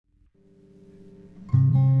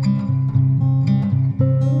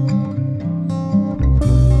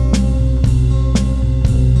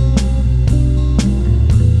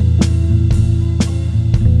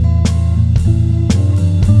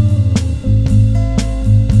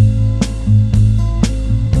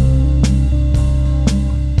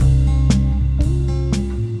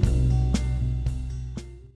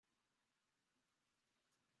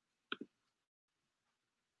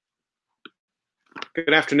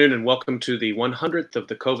Good afternoon and welcome to the 100th of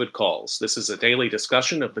the COVID calls. This is a daily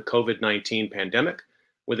discussion of the COVID-19 pandemic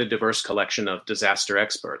with a diverse collection of disaster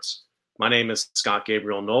experts. My name is Scott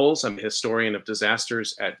Gabriel Knowles. I'm a historian of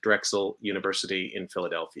disasters at Drexel University in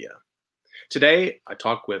Philadelphia. Today, I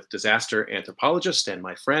talk with disaster anthropologist and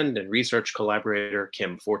my friend and research collaborator,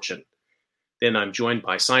 Kim Fortune. Then I'm joined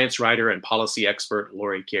by science writer and policy expert,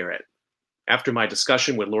 Laurie Garrett. After my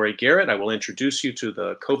discussion with Laurie Garrett, I will introduce you to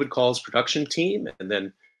the COVID Calls production team and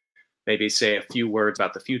then maybe say a few words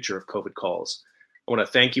about the future of COVID Calls. I want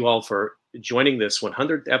to thank you all for joining this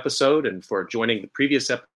 100th episode and for joining the previous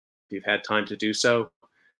episode if you've had time to do so.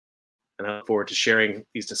 And I look forward to sharing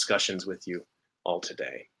these discussions with you all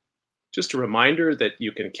today. Just a reminder that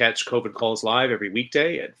you can catch COVID Calls live every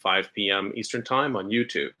weekday at 5 p.m. Eastern Time on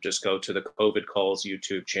YouTube. Just go to the COVID Calls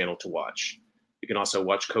YouTube channel to watch. You can also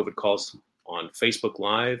watch COVID Calls on Facebook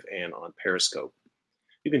Live and on Periscope.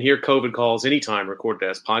 You can hear COVID Calls anytime recorded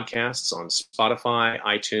as podcasts on Spotify,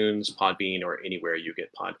 iTunes, Podbean, or anywhere you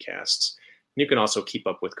get podcasts. And you can also keep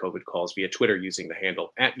up with COVID Calls via Twitter using the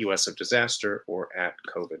handle @US of Disaster or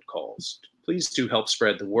 @COVID Calls. Please do help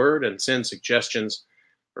spread the word and send suggestions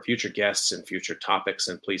for future guests and future topics,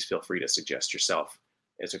 and please feel free to suggest yourself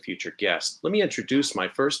as a future guest. Let me introduce my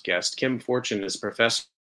first guest. Kim Fortune is professor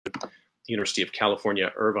at the University of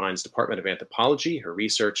California, Irvine's Department of Anthropology. Her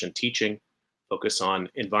research and teaching focus on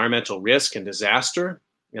environmental risk and disaster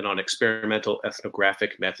and on experimental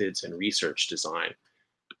ethnographic methods and research design.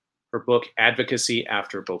 Her book, Advocacy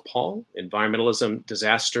After Bhopal, Environmentalism,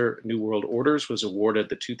 Disaster, New World Orders, was awarded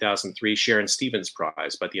the 2003 Sharon Stevens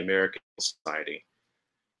Prize by the American Society.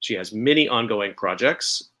 She has many ongoing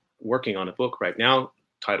projects, working on a book right now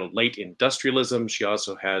titled Late Industrialism. She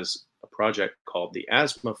also has a project called the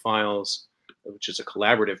Asthma Files, which is a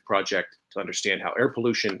collaborative project to understand how air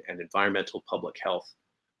pollution and environmental public health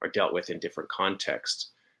are dealt with in different contexts.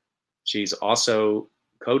 She's also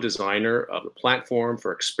co-designer of the Platform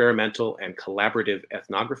for Experimental and Collaborative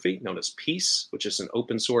Ethnography, known as PEACE, which is an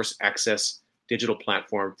open source access digital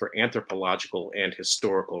platform for anthropological and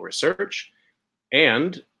historical research.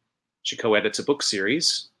 And she co-edits a book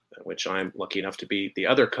series, which I'm lucky enough to be the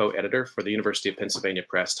other co-editor for the University of Pennsylvania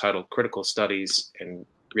Press, titled Critical Studies in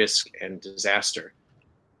Risk and Disaster.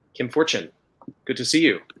 Kim Fortune, good to see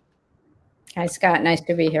you. Hi, Scott. Nice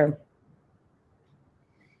to be here.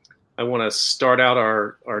 I want to start out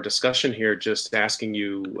our discussion here just asking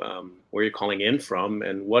you where you're calling in from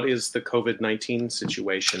and what is the COVID-19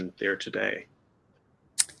 situation there today?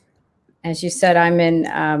 As you said, I'm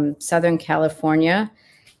in Southern California,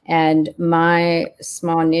 and my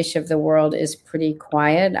small niche of the world is pretty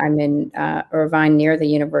quiet. I'm in Irvine near the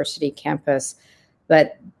university campus,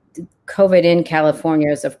 but COVID in California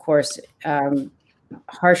is, of course,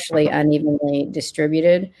 harshly unevenly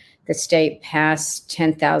distributed. The state passed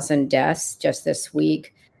 10,000 deaths just this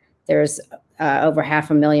week. There's over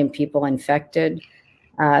 500,000 people infected.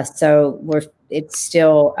 So it's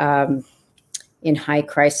still in high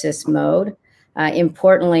crisis mode.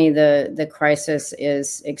 Importantly, the crisis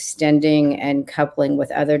is extending and coupling with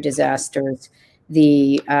other disasters.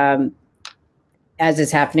 As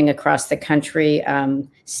is happening across the country,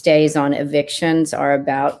 stays on evictions are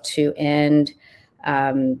about to end.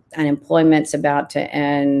 Unemployment's about to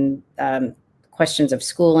end. Questions of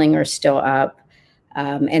schooling are still up,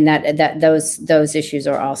 and those issues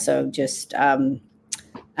are also just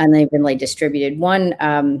unevenly distributed.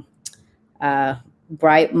 One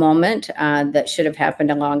bright moment that should have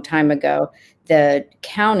happened a long time ago. The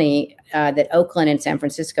county that Oakland and San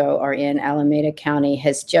Francisco are in, Alameda County,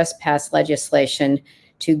 has just passed legislation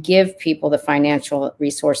to give people the financial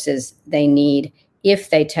resources they need if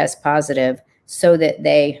they test positive so that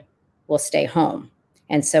they will stay home.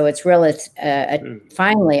 And so it's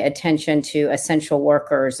finally attention to essential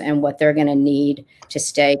workers and what they're going to need to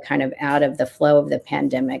stay kind of out of the flow of the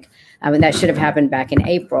pandemic. And that should have happened back in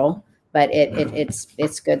April, but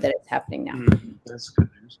it's good that it's happening now. That's good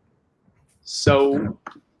news. So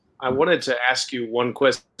I wanted to ask you one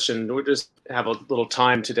question. We'll just have a little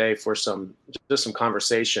time today for some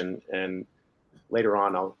conversation, and later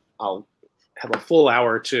on I'll have a full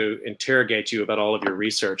hour to interrogate you about all of your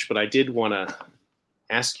research. But I did want to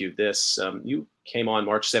ask you this. You came on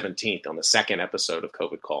March 17th on the second episode of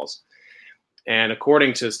COVID Calls. And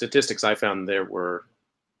according to statistics I found, there were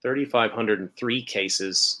 3,503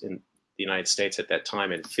 cases in the United States at that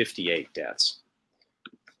time and 58 deaths.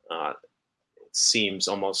 It seems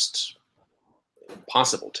almost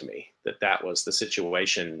impossible to me that was the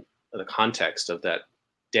situation, the context of that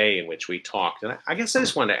day in which we talked. And I guess I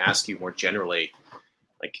just wanted to ask you more generally,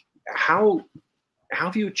 like, how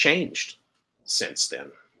have you changed since then?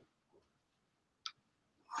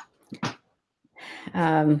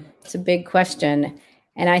 It's a big question.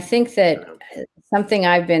 And I think that something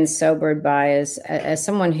I've been sobered by is, as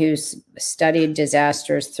someone who's studied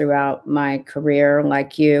disasters throughout my career,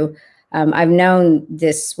 like you, I've known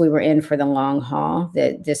this, we were in for the long haul,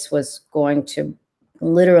 that this was going to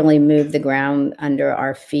literally move the ground under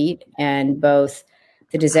our feet, and both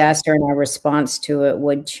the disaster and our response to it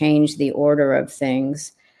would change the order of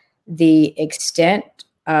things. The extent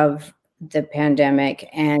of the pandemic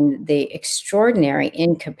and the extraordinary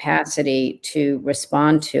incapacity to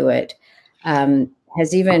respond to it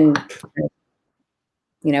has even,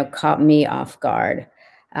 caught me off guard.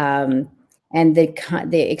 Um, and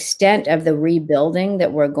the extent of the rebuilding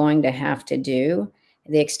that we're going to have to do,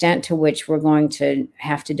 the extent to which we're going to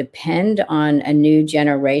have to depend on a new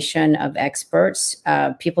generation of experts,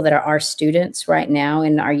 people that are our students right now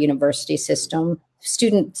in our university system,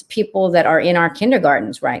 students, people that are in our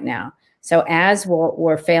kindergartens right now. So as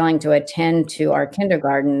we're failing to attend to our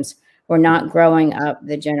kindergartens, we're not growing up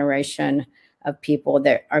the generation of people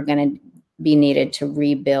that are going to be needed to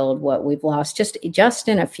rebuild what we've lost just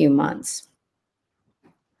in a few months.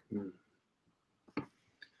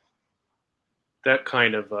 That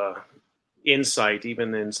kind of insight,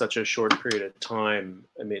 even in such a short period of time,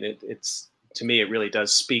 I mean, it's to me, it really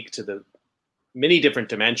does speak to the many different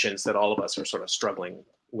dimensions that all of us are sort of struggling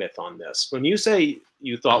with on this. When you say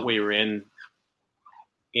you thought we were in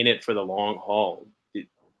it for the long haul,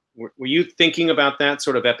 were you thinking about that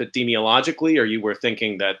sort of epidemiologically, or you were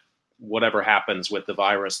thinking that whatever happens with the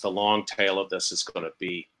virus, the long tail of this is going to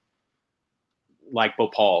be like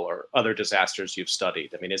Bhopal or other disasters you've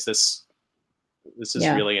studied? I mean, is this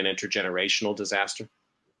really an intergenerational disaster?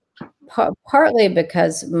 Partly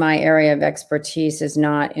because my area of expertise is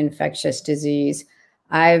not infectious disease.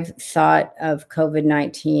 I've thought of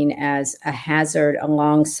COVID-19 as a hazard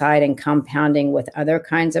alongside and compounding with other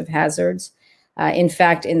kinds of hazards. In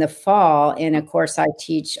fact, in the fall, in a course I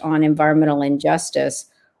teach on environmental injustice,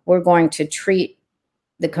 we're going to treat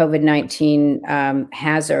the COVID-19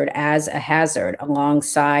 hazard as a hazard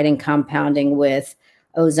alongside and compounding with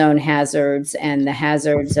ozone hazards and the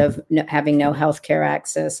hazards of having no healthcare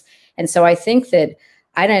access. And so I think that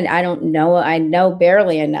I know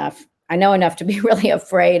barely enough. I know enough to be really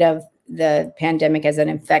afraid of the pandemic as an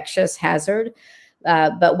infectious hazard.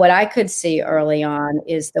 But what I could see early on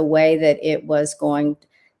is the way that it was going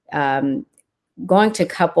to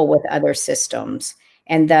couple with other systems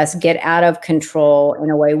and thus get out of control in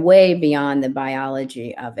a way way beyond the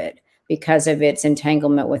biology of it, because of its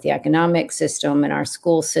entanglement with the economic system and our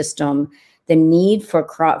school system, the need for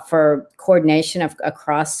coordination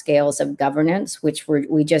across scales of governance, which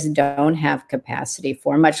we just don't have capacity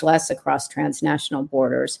for, much less across transnational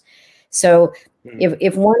borders. So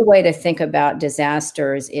if one way to think about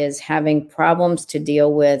disasters is having problems to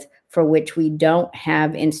deal with for which we don't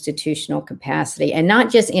have institutional capacity, and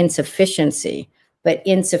not just insufficiency, but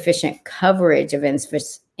insufficient coverage of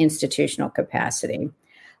institutional capacity.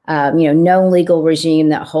 No legal regime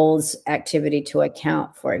that holds activity to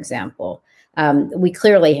account, for example. We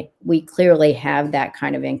clearly have that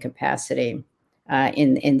kind of incapacity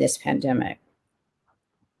in this pandemic.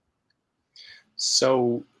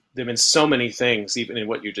 So there have been so many things, even in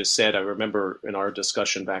what you just said. I remember in our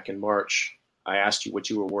discussion back in March, I asked you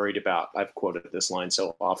what you were worried about. I've quoted this line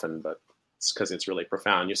so often, but it's because it's really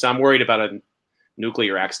profound. You said, I'm worried about a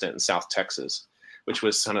nuclear accident in South Texas, which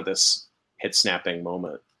was kind of this head-snapping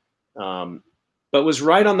moment. But was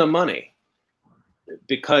right on the money,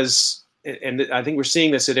 because, and I think we're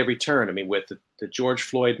seeing this at every turn. I mean, with the George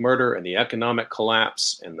Floyd murder and the economic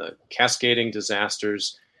collapse and the cascading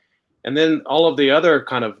disasters, and then all of the other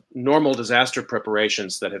kind of normal disaster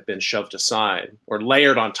preparations that have been shoved aside or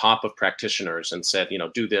layered on top of practitioners and said,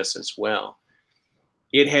 do this as well.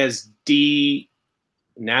 It has denormalized,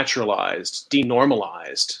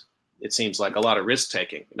 it seems like, a lot of risk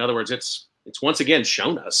taking. In other words, it's once again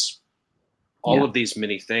shown us all of these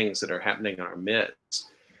many things that are happening in our midst.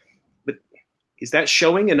 But is that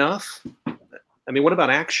showing enough? I mean, what about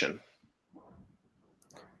action?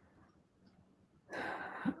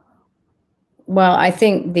 Well, I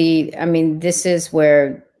think this is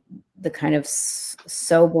where the kind of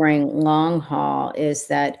sobering long haul is,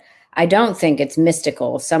 that I don't think it's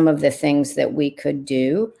mystical, some of the things that we could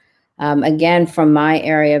do. Again, from my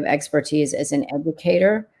area of expertise as an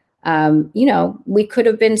educator, we could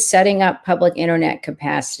have been setting up public internet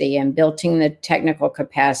capacity and building the technical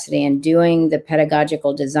capacity and doing the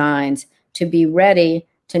pedagogical designs to be ready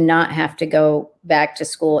to not have to go back to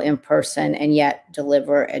school in person and yet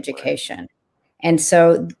deliver education. And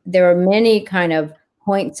so there are many kind of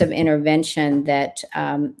points of intervention that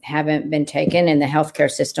haven't been taken in the healthcare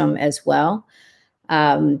system as well.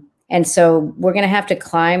 And so we're going to have to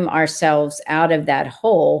climb ourselves out of that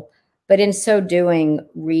hole, but in so doing,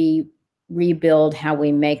 rebuild how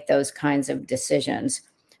we make those kinds of decisions.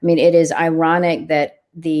 I mean, it is ironic that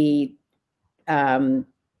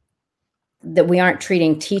that we aren't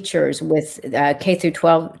treating teachers with K through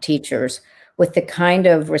 12 teachers with the kind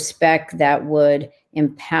of respect that would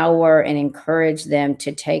empower and encourage them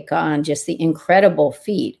to take on just the incredible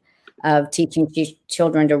feat of teaching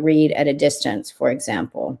children to read at a distance, for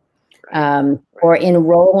example, or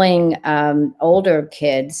enrolling older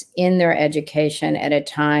kids in their education at a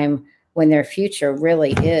time when their future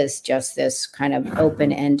really is just this kind of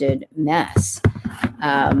open-ended mess.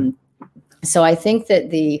 So I think that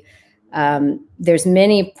there's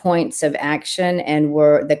many points of action, and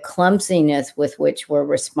the clumsiness with which we're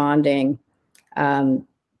responding,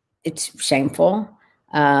 it's shameful.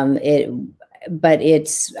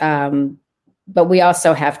 But we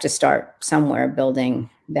also have to start somewhere building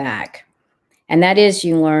back. And that is,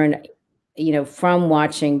 you learn, from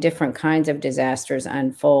watching different kinds of disasters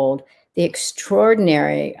unfold, the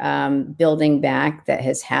extraordinary building back that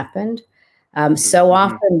has happened. So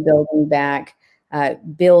often building back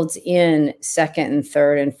builds in second and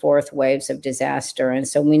third and fourth waves of disaster. And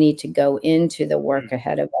so we need to go into the work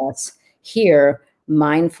ahead of us here,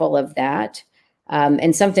 mindful of that.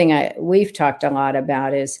 And something we've talked a lot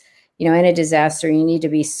about is, in a disaster, you need to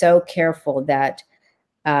be so careful that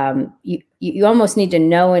you almost need to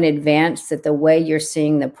know in advance that the way you're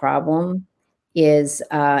seeing the problem is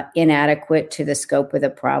inadequate to the scope of the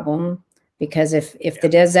problem. Because if the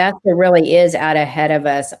disaster really is out ahead of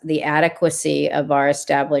us, the adequacy of our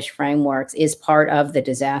established frameworks is part of the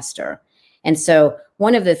disaster. And so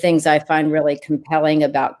one of the things I find really compelling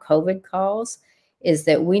about COVID calls is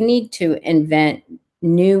that we need to invent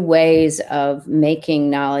new ways of making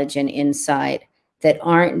knowledge and insight that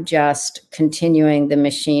aren't just continuing the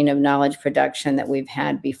machine of knowledge production that we've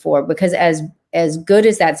had before. Because as good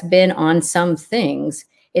as that's been on some things,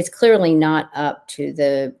 it's clearly not up to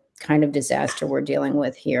the kind of disaster we're dealing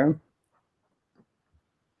with here.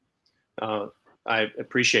 I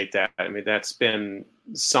appreciate that. I mean, that's been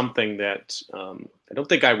something that I don't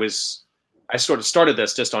think I sort of started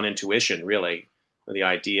this just on intuition, really, the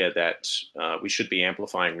idea that we should be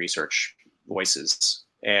amplifying research voices.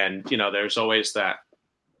 And, there's always that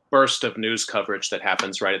burst of news coverage that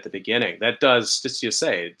happens right at the beginning. That does, just you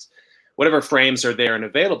say, whatever frames are there and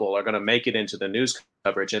available are going to make it into the news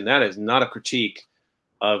coverage. And that is not a critique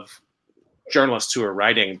of journalists who are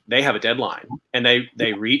writing. They have a deadline and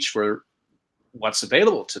they reach for what's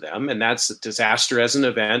available to them. And that's disaster as an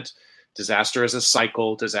event, disaster as a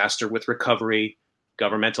cycle, disaster with recovery,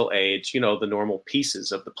 governmental aid, the normal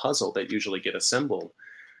pieces of the puzzle that usually get assembled.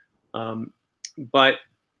 But,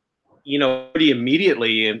 pretty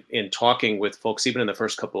immediately in talking with folks, even in the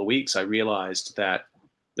first couple of weeks, I realized that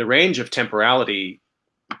the range of temporality,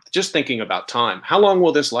 just thinking about time, how long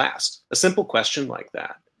will this last? A simple question like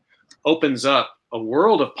that opens up a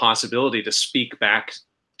world of possibility to speak back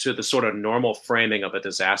to the sort of normal framing of a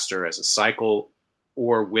disaster as a cycle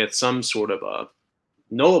or with some sort of a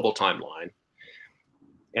knowable timeline.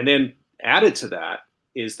 And then added to that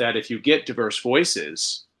is that if you get diverse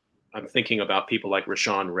voices, I'm thinking about people like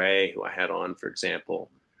Rashawn Ray, who I had on, for example,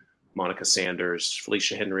 Monica Sanders,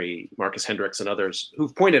 Felicia Henry, Marcus Hendricks, and others,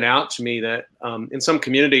 who've pointed out to me that in some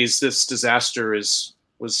communities, this disaster was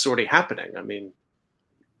sort of happening. I mean,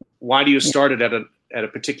 why do you start it at a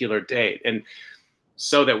particular date? And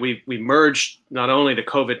so that we merged not only the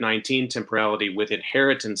COVID-19 temporality with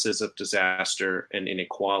inheritances of disaster and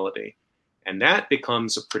inequality. And that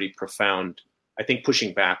becomes a pretty profound, I think,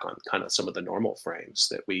 pushing back on kind of some of the normal frames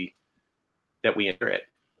that we inherit.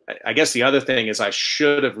 I guess the other thing is I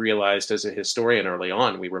should have realized as a historian early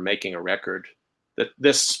on, we were making a record, that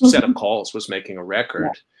this set of calls was making a record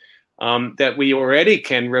that we already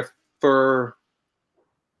can refer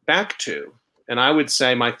back to. And I would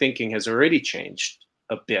say my thinking has already changed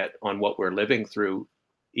a bit on what we're living through,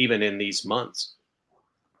 even in these months.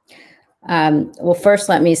 Well, first,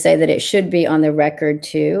 let me say that it should be on the record,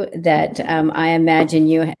 too, that I imagine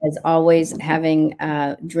you as always having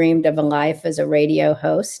dreamed of a life as a radio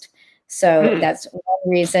host. So that's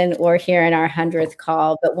one reason we're here in our 100th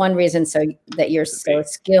call, but one reason so that you're so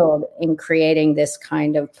skilled in creating this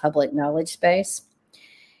kind of public knowledge space.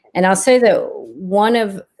 And I'll say that one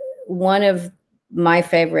of my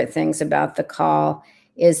favorite things about the call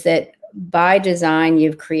is that by design,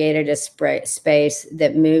 you've created a space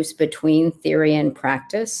that moves between theory and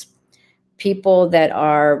practice. People that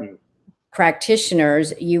are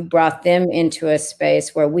practitioners, you brought them into a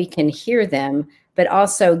space where we can hear them, but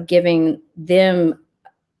also giving them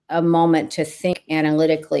a moment to think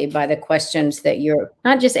analytically by the questions that you're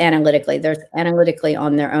not just analytically, they're analytically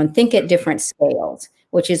on their own, think at different scales,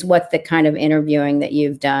 which is what the kind of interviewing that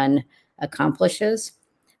you've done accomplishes.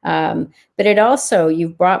 But it also,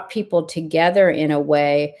 you've brought people together in a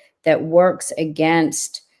way that works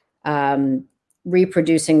against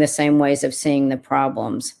reproducing the same ways of seeing the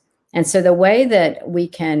problems. And so the way that we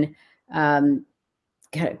can kind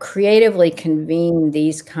of creatively convene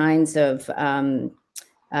these kinds of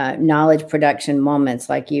knowledge production moments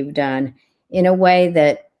like you've done in a way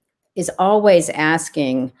that is always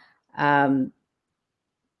asking,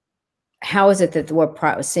 how is it that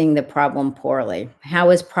we're seeing the problem poorly? How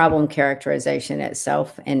is problem characterization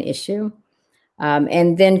itself an issue?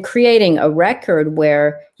 And then creating a record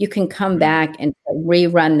where you can come back and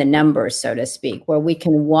rerun the numbers, so to speak, where we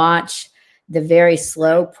can watch the very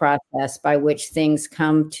slow process by which things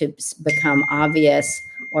come to become obvious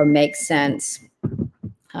or make sense.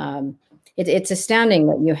 It's astounding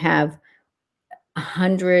that you have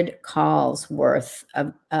 100 calls worth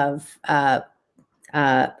of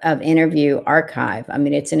interview archive. I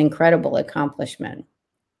mean, it's an incredible accomplishment.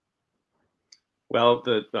 Well,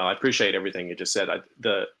 I appreciate everything you just said.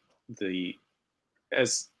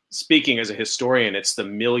 As speaking as a historian, it's the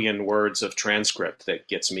million words of transcript that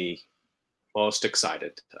gets me most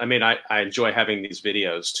excited. I mean, I enjoy having these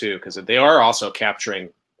videos too, because they are also capturing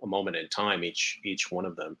a moment in time, each one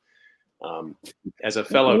of them. As a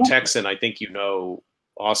fellow Texan, I think you know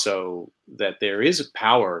also that there is a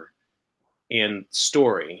power in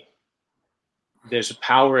story. There's a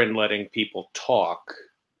power in letting people talk.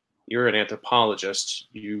 You're an anthropologist.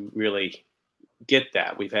 You really get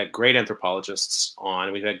that. We've had great anthropologists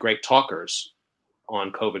on. We've had great talkers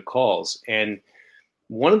on COVID calls. And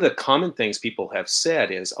one of the common things people have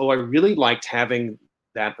said is, oh, I really liked having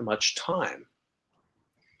that much time.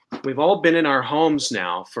 We've all been in our homes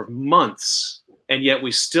now for months, and yet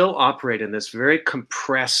we still operate in this very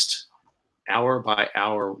compressed hour by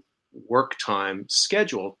hour work time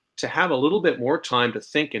schedule to have a little bit more time to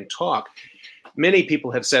think and talk. Many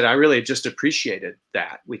people have said, I really just appreciated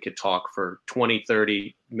that we could talk for 20,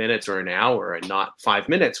 30 minutes or an hour and not 5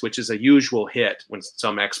 minutes, which is a usual hit when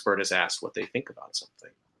some expert is asked what they think about something.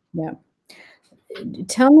 Yeah.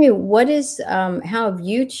 Tell me, how have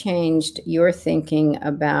you changed your thinking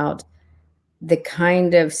about the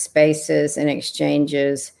kind of spaces and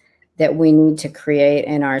exchanges that we need to create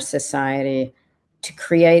in our society to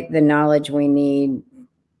create the knowledge we need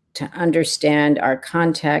to understand our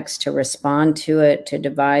context, to respond to it, to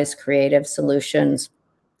devise creative solutions?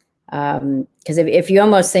 Because if you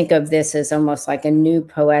almost think of this as almost like a new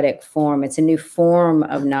poetic form, it's a new form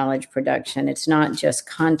of knowledge production. It's not just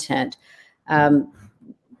content.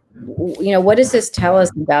 What does this tell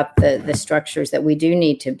us about the structures that we do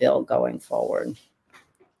need to build going forward?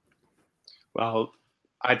 Well,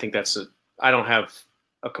 I think I don't have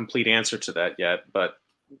a complete answer to that yet, but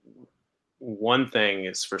one thing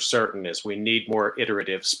is for certain is we need more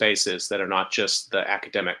iterative spaces that are not just the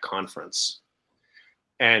academic conference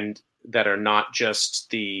and that are not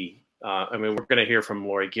just we're going to hear from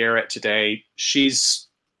Laurie Garrett today. She's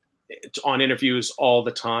on interviews all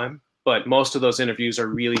the time, but most of those interviews are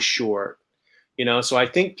really short, so I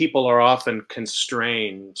think people are often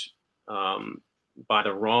constrained by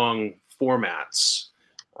the wrong formats.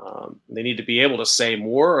 They need to be able to say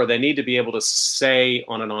more, or they need to be able to say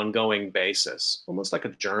on an ongoing basis, almost like a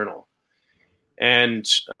journal. And,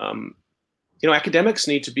 academics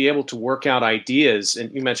need to be able to work out ideas.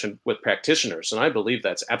 And you mentioned with practitioners, and I believe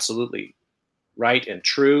that's absolutely right and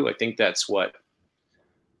true. I think that's what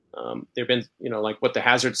there've been, like what the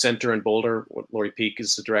Hazard Center in Boulder, what Lori Peek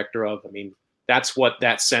is the director of. I mean, that's what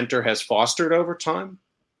that center has fostered over time.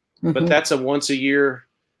 Mm-hmm. But that's a once a year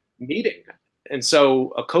meeting. And so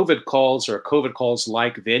a COVID calls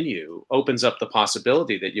like venue opens up the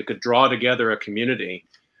possibility that you could draw together a community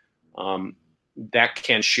that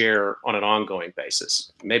can share on an ongoing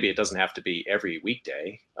basis. Maybe it doesn't have to be every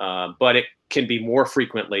weekday, but it can be more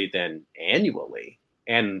frequently than annually.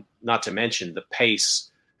 And not to mention the pace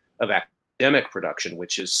of academic production,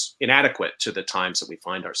 which is inadequate to the times that we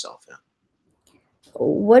find ourselves in.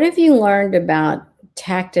 What have you learned about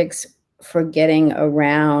tactics for getting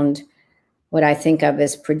around what I think of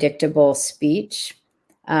as predictable speech,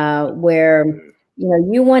 where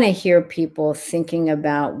you want to hear people thinking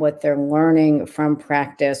about what they're learning from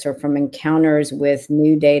practice or from encounters with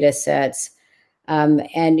new data sets.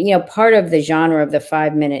 And part of the genre of the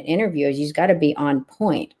 5-minute interview is you've got to be on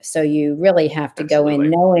point. So you really have to go in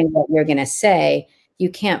knowing what you're going to say. You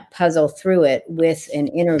can't puzzle through it with an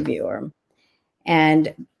interviewer.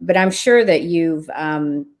 But I'm sure that you've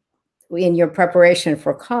in your preparation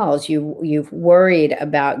for calls, you've worried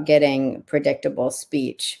about getting predictable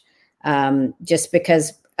speech, just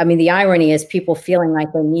because, I mean, the irony is people feeling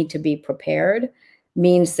like they need to be prepared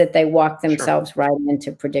means that they walk themselves right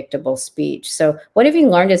into predictable speech. So what have you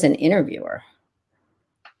learned as an interviewer?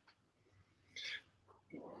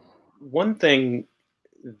 One thing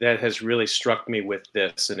that has really struck me with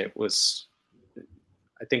this, and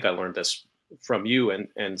I think I learned this from you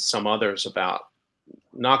and some others, about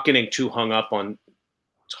not getting too hung up on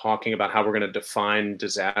talking about how we're going to define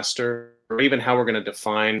disaster, or even how we're going to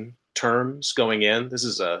define terms going in. This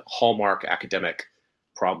is a hallmark academic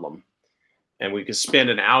problem. And we could spend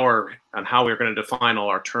an hour on how we're going to define all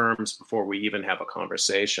our terms before we even have a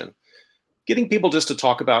conversation. Getting people just to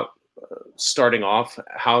talk about starting off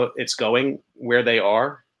how it's going, where they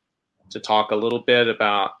are, to talk a little bit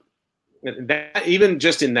about that. Even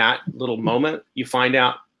just in that little moment, you find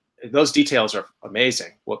out those details are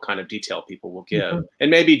amazing, what kind of detail people will give,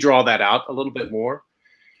 and maybe draw that out a little bit more.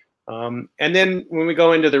 And then when we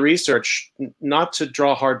go into the research, not to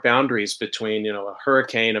draw hard boundaries between, a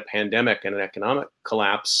hurricane, a pandemic, and an economic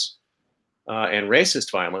collapse and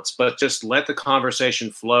racist violence, but just let the conversation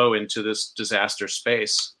flow into this disaster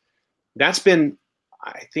space. That's been,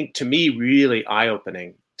 I think, to me, really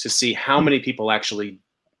eye-opening to see how many people actually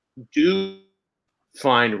do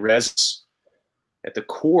find res at the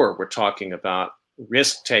core. We're talking about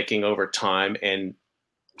risk-taking over time and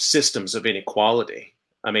systems of inequality.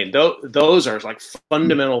 I mean, those are like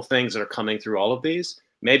fundamental things that are coming through all of these.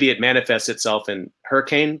 Maybe it manifests itself in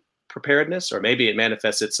hurricane preparedness, or maybe it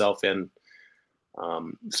manifests itself in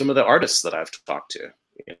some of the artists that I've talked to,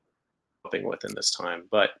 helping with in this time.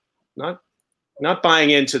 But not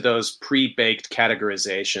buying into those pre-baked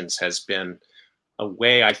categorizations has been a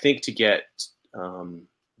way, I think, to get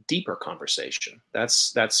deeper conversation.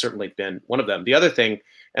 That's certainly been one of them. The other thing,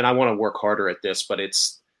 and I want to work harder at this, but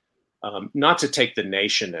it's not to take the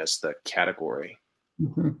nation as the category.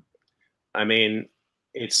 I mean,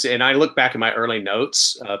 and I look back at my early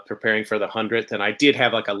notes preparing for the 100th, and I did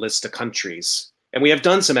have like a list of countries. And we have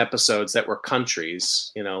done some episodes that were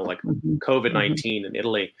countries, like COVID-19 in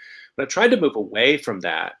Italy. But I tried to move away from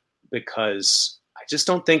that because I just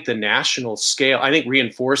don't think the national scale, I think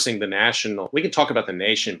reinforcing the national, we can talk about the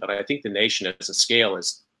nation, but I think the nation as a scale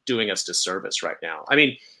is doing us disservice right now. I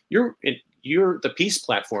mean, the Peace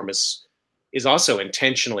Platform is also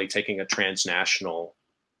intentionally taking a transnational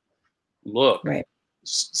look. Right.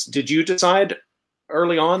 Did you decide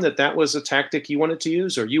early on that was a tactic you wanted to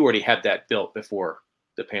use, or you already had that built before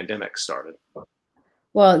the pandemic started?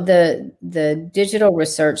 Well, the digital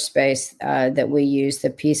research space that we use, the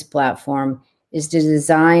Peace Platform, is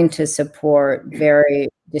designed to support very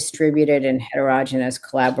distributed and heterogeneous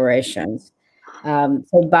collaborations.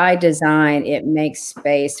 So by design, it makes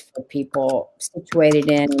space for people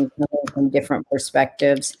situated from different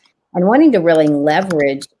perspectives and wanting to really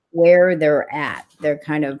leverage where they're at, their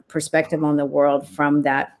kind of perspective on the world from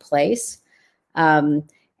that place. And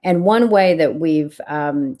one way that we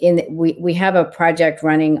have a project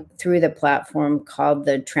running through the platform called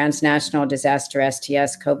the Transnational Disaster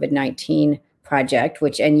STS COVID-19 Project,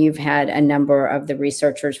 and you've had a number of the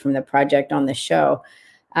researchers from the project on the show.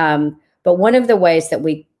 But one of the ways that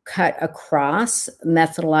we cut across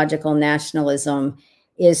methodological nationalism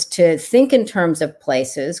is to think in terms of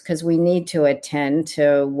places, because we need to attend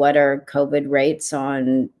to what are COVID rates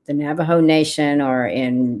on the Navajo Nation or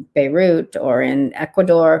in Beirut or in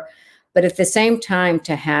Ecuador, but at the same time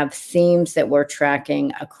to have themes that we're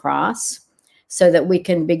tracking across so that we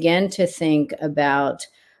can begin to think about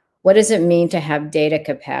what does it mean to have data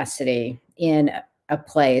capacity in a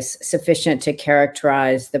place sufficient to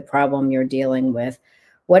characterize the problem you're dealing with.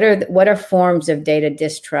 What are forms of data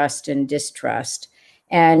distrust and distrust?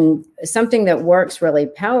 And something that works really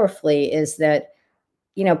powerfully is that,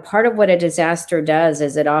 part of what a disaster does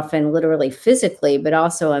is it often literally physically, but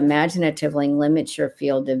also imaginatively limits your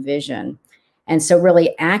field of vision. And so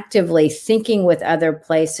really actively thinking with other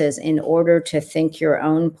places in order to think your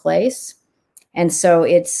own place. And so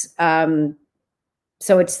it's a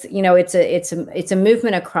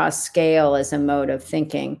movement across scale as a mode of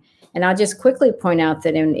thinking. And I'll just quickly point out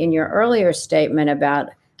that in your earlier statement about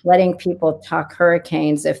letting people talk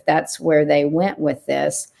hurricanes, if that's where they went with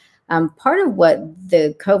this, part of what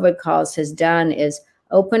the COVID calls has done is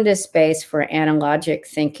opened a space for analogic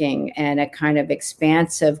thinking and a kind of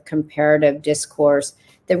expansive comparative discourse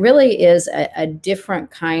that really is a different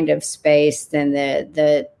kind of space than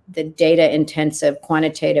the data intensive,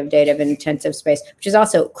 quantitative data intensive space, which is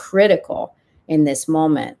also critical in this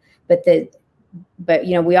moment. But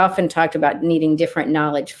we often talked about needing different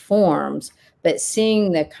knowledge forms, but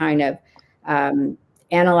seeing the kind of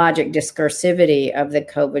analogic discursivity of the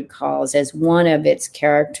COVID calls as one of its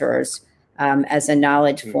characters, as a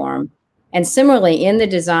knowledge form. And similarly, in the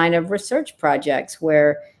design of research projects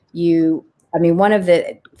where one of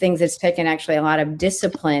the things that's taken actually a lot of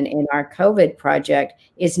discipline in our COVID project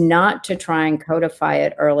is not to try and codify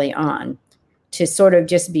it early on, to sort of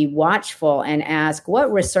just be watchful and ask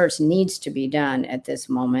what research needs to be done at this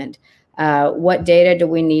moment. What data do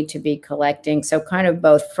we need to be collecting? So kind of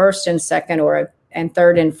both first and second and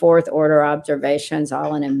third and fourth order observations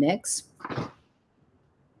all in a mix.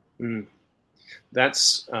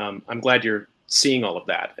 That's, I'm glad you're seeing all of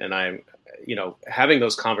that. And I'm, having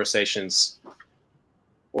those conversations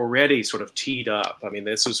already sort of teed up. I mean,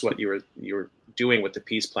 this is what you were doing with the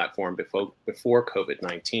Peace Platform before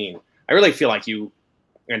COVID-19. I really feel like you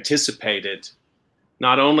anticipated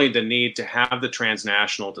not only the need to have the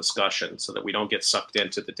transnational discussion so that we don't get sucked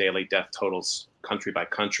into the daily death totals country by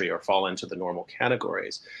country or fall into the normal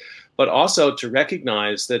categories, but also to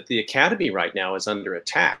recognize that the academy right now is under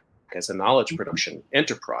attack as a knowledge production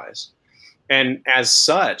enterprise. And as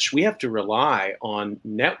such, we have to rely on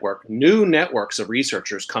new networks of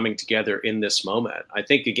researchers coming together in this moment. I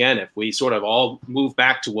think, again, if we sort of all move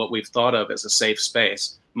back to what we've thought of as a safe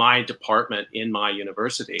space, my department in my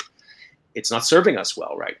university, it's not serving us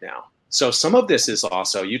well right now. So some of this is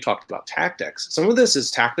also, you talked about tactics. Some of this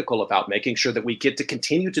is tactical about making sure that we get to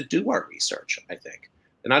continue to do our research, I think.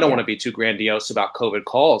 And I don't want to be too grandiose about COVID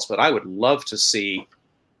calls, but I would love to see,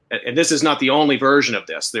 and this is not the only version of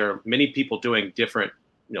this. There are many people doing different,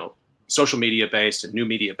 social media based and new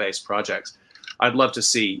media based projects. I'd love to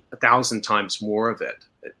see 1,000 times more of it,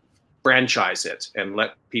 franchise it, and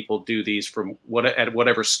let people do these at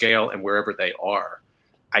whatever scale and wherever they are.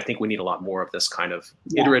 I think we need a lot more of this kind of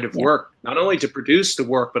iterative work, not only to produce the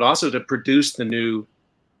work, but also to produce the new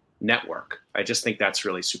network. I just think that's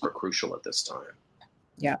really super crucial at this time.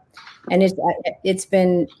 Yeah. And it's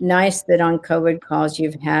been nice that on COVID calls,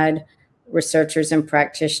 you've had researchers and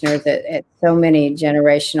practitioners at so many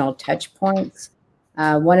generational touch points.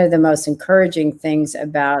 One of the most encouraging things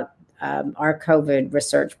about our COVID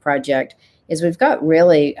research project is we've got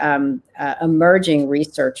really emerging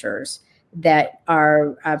researchers that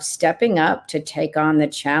are stepping up to take on the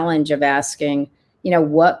challenge of asking,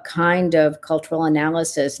 what kind of cultural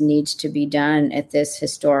analysis needs to be done at this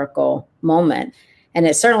historical moment. And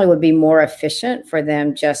it certainly would be more efficient for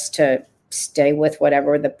them just to stay with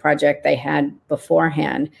whatever the project they had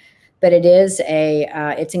beforehand. But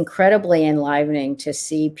it's incredibly enlivening to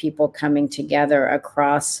see people coming together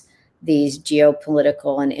across these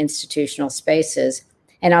geopolitical and institutional spaces.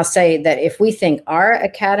 And I'll say that if we think our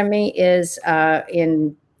academy is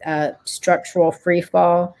in structural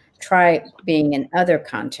freefall, try being in other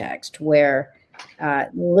contexts where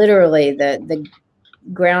literally the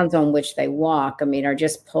grounds on which they walk, are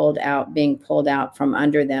just being pulled out from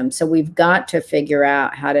under them. So we've got to figure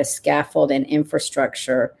out how to scaffold and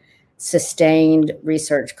infrastructure sustained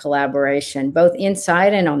research collaboration, both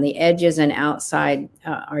inside and on the edges and outside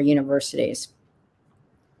our universities.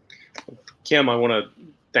 Kim, I want to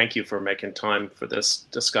thank you for making time for this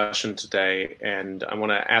discussion today. And I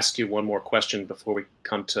want to ask you one more question before we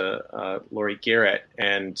come to Laurie Garrett.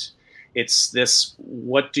 And it's this: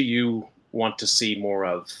 what do you want to see more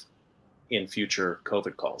of in future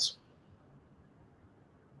COVID calls?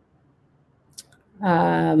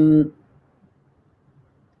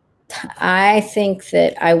 I think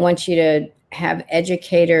that I want you to have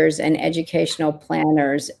educators and educational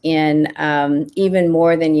planners in even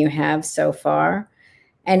more than you have so far.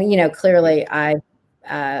 And, clearly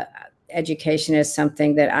education is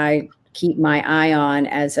something that I keep my eye on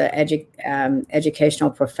as an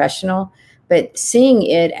educational professional, but seeing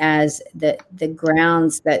it as the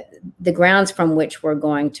grounds from which we're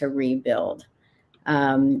going to rebuild.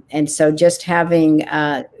 And so just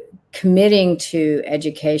committing to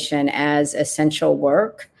education as essential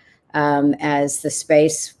work, as the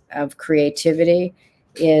space of creativity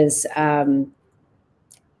is, and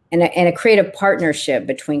a creative partnership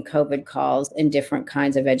between COVID calls and different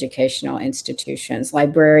kinds of educational institutions,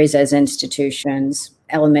 libraries as institutions,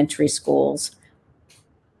 elementary schools.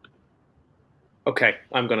 Okay,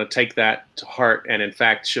 I'm going to take that to heart. And in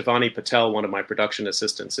fact, Shivani Patel, one of my production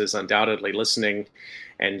assistants, is undoubtedly listening.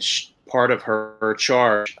 And part of her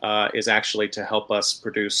charge is actually to help us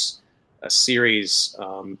produce a series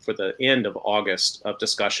for the end of August of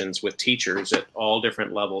discussions with teachers at all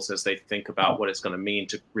different levels as they think about what it's going to mean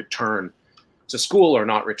to return to school or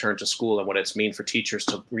not return to school, and what it's mean for teachers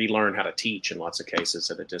to relearn how to teach in lots of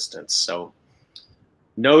cases at a distance. So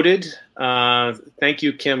noted. Thank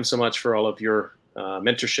you, Kim, so much for all of your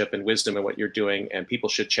mentorship and wisdom in what you're doing, and people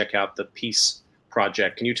should check out the Peace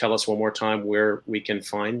Project. Can you tell us one more time where we can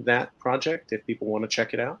find that project if people want to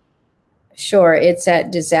check it out? Sure. It's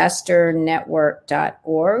at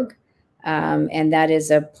disasternetwork.org. And that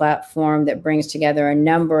is a platform that brings together a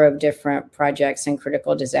number of different projects and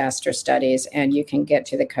critical disaster studies. And you can get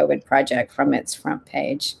to the COVID project from its front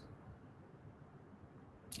page.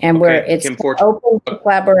 And it's open to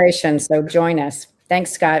collaboration. So join us.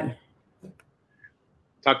 Thanks, Scott.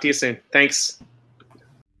 Talk to you soon. Thanks.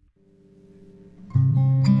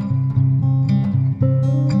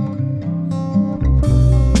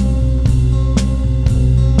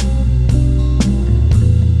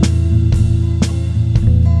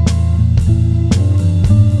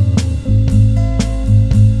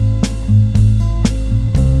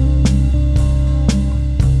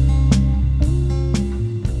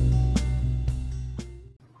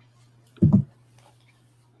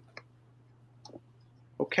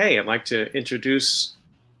 Okay, I'd like to introduce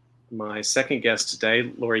my second guest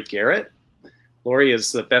today, Laurie Garrett. Laurie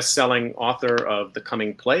is the best-selling author of The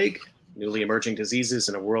Coming Plague, Newly Emerging Diseases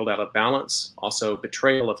in a World Out of Balance, also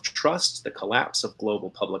Betrayal of Trust, The Collapse of Global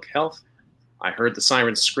Public Health, I Heard the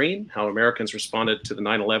Sirens Scream, How Americans Responded to the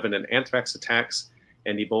 9/11 and Anthrax Attacks,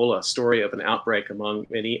 and Ebola, A Story of an Outbreak, among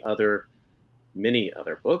many other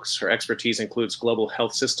books. Her expertise includes global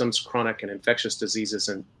health systems, chronic and infectious diseases,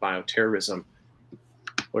 and bioterrorism.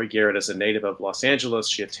 Laurie Garrett is a native of Los Angeles.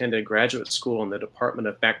 She attended graduate school in the Department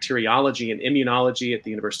of Bacteriology and Immunology at the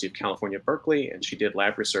University of California, Berkeley, and she did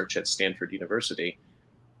lab research at Stanford University,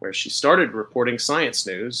 where she started reporting science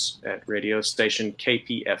news at radio station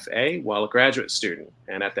KPFA while a graduate student.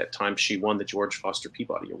 And at that time, she won the George Foster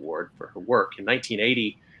Peabody Award for her work. In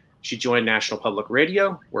 1980, she joined National Public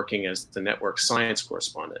Radio, working as the network's science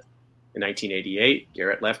correspondent. In 1988,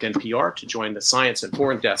 Garrett left NPR to join the science and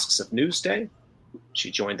foreign desks of Newsday.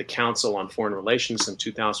 She joined the Council on Foreign Relations in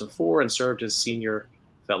 2004 and served as Senior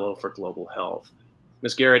Fellow for Global Health.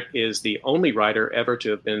 Ms. Garrett is the only writer ever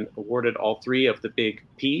to have been awarded all three of the big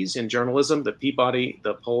P's in journalism, the Peabody,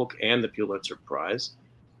 the Polk, and the Pulitzer Prize.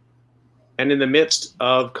 And in the midst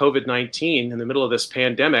of COVID-19, in the middle of this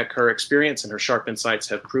pandemic, her experience and her sharp insights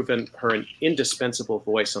have proven her an indispensable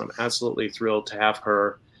voice, and I'm absolutely thrilled to have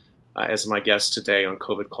her as my guest today on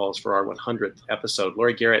COVID Calls for our 100th episode.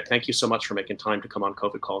 Laurie Garrett, thank you so much for making time to come on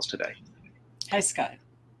COVID Calls today. Hi, Scott.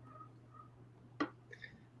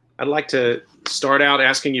 I'd like to start out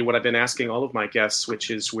asking you what I've been asking all of my guests,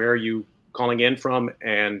 which is where are you calling in from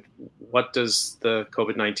and what does the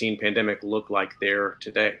COVID-19 pandemic look like there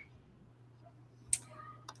today?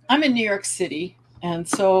 I'm in New York City, and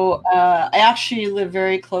so I actually live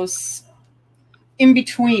very close in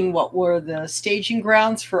between what were the staging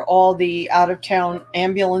grounds for all the out-of-town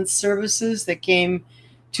ambulance services that came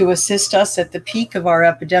to assist us at the peak of our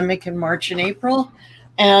epidemic in March and April.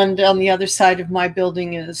 And on the other side of my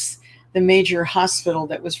building is the major hospital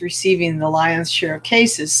that was receiving the lion's share of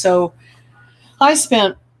cases. So I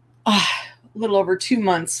spent a little over 2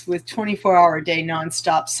 months with 24-hour-a-day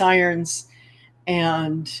nonstop sirens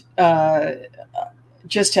and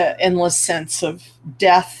just an endless sense of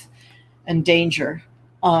death and danger.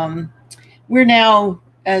 We're now,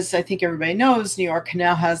 as I think everybody knows, New York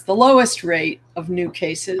now has the lowest rate of new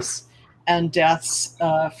cases and deaths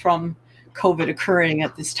from COVID occurring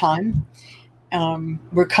at this time.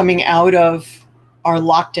 We're coming out of our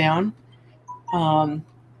lockdown.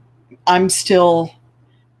 I'm still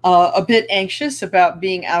a bit anxious about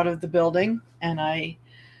being out of the building, and I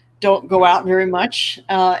don't go out very much.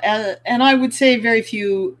 And I would say very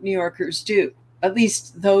few New Yorkers do. At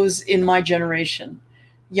least those in my generation,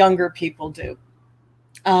 younger people do.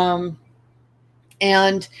 And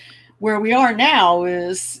where we are now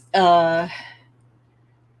is the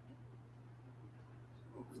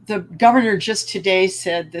governor just today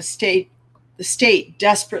said the state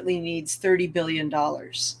desperately needs $30 billion.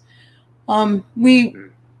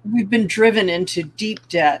 We've been driven into deep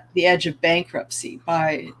debt, the edge of bankruptcy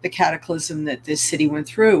by the cataclysm that this city went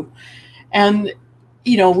through. And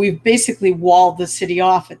we've basically walled the city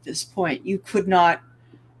off at this point. You could not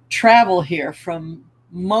travel here from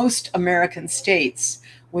most American states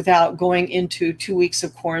without going into 2 weeks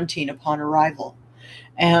of quarantine upon arrival.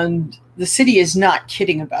 And the city is not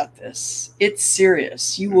kidding about this. It's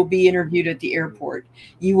serious. You will be interviewed at the airport.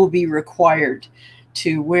 You will be required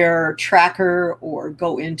to wear a tracker or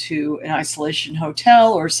go into an isolation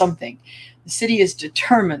hotel or something. The city is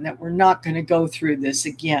determined that we're not going to go through this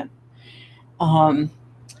again.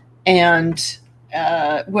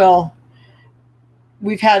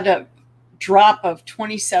 We've had a drop of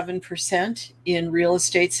 27% in real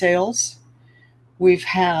estate sales. We've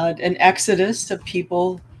had an exodus of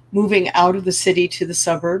people moving out of the city to the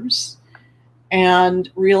suburbs, and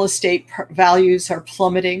real estate values are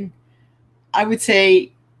plummeting. I would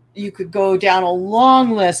say you could go down a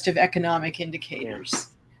long list of economic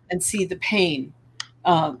indicators and see the pain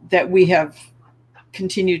that we have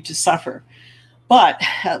continued to suffer. But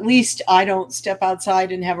at least I don't step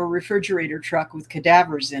outside and have a refrigerator truck with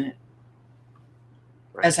cadavers in it,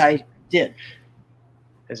 Right. as I did.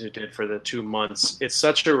 As you did for the 2 months. It's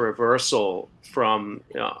such a reversal from,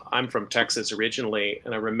 I'm from Texas originally,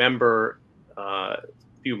 and I remember a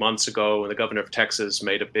few months ago when the governor of Texas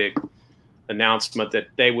made a big announcement that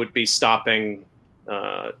they would be stopping,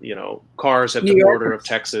 cars at the border of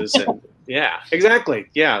Texas. And yeah, exactly.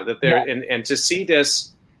 Yeah, that they're and to see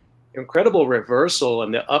this incredible reversal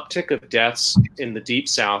and the uptick of deaths in the Deep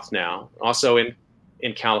South now, also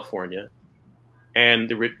in California. And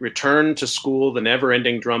the return to school, the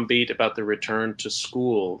never-ending drumbeat about the return to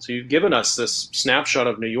school. So you've given us this snapshot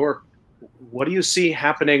of New York. What do you see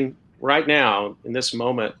happening right now in this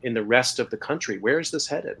moment in the rest of the country? Where is this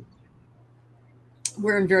headed?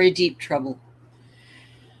 We're in very deep trouble.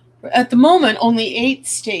 At the moment, only 8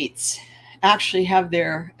 states actually have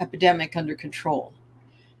their epidemic under control.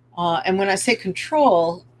 And when I say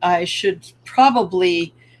control, I should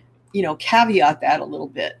probably, caveat that a little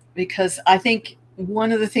bit, because I think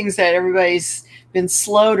one of the things that everybody's been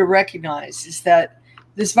slow to recognize is that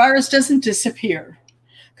this virus doesn't disappear.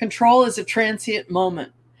 Control is a transient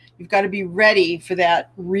moment. You've got to be ready for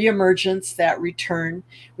that reemergence, that return.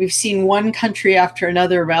 We've seen one country after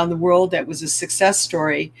another around the world that was a success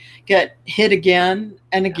story get hit again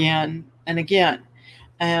and again and again.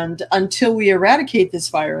 And until we eradicate this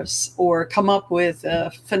virus or come up with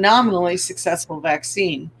a phenomenally successful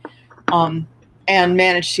vaccine, and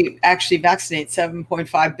manage to actually vaccinate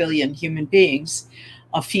 7.5 billion human beings,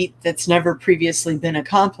 a feat that's never previously been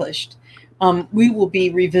accomplished, we will be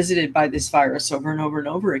revisited by this virus over and over and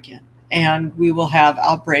over again. And we will have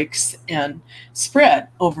outbreaks and spread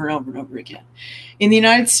over and over and over again. In the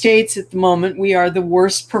United States at the moment, we are the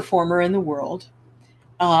worst performer in the world,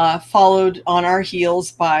 followed on our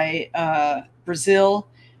heels by Brazil,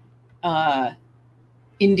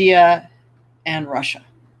 India, and Russia.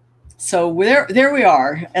 So there we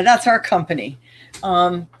are, and that's our company.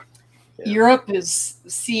 Europe is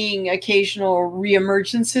seeing occasional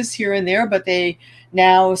reemergences here and there, but they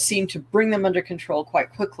now seem to bring them under control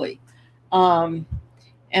quite quickly. And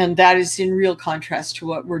that is in real contrast to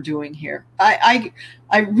what we're doing here. I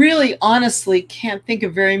really honestly can't think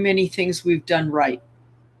of very many things we've done right.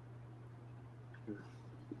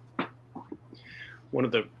 One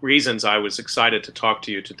of the reasons I was excited to talk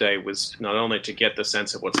to you today was not only to get the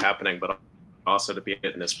sense of what's happening, but also to be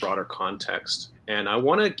in this broader context. And I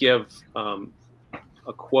want to give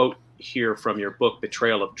a quote here from your book,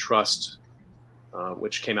 Betrayal of Trust,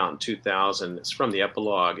 which came out in 2000. It's from the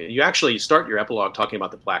epilogue. You start your epilogue talking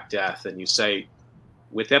about the Black Death, and you say,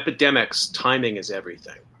 with epidemics, timing is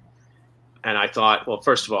everything. And I thought, well,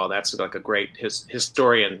 first of all, that's like a great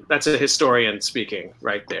historian. That's a historian speaking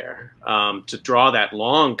right there. To draw that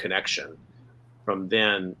long connection from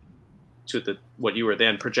then to what you were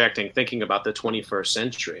then projecting, thinking about the 21st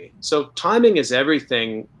century. So timing is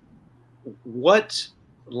everything. What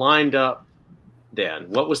lined up then?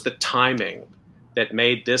 What was the timing that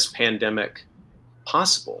made this pandemic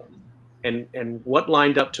possible? And what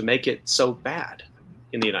lined up to make it so bad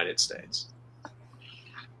in the United States?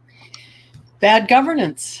 Bad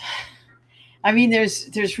governance. I mean,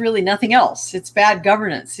 there's really nothing else. It's bad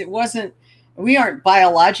governance. We aren't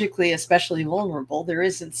biologically especially vulnerable. There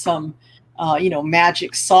isn't some,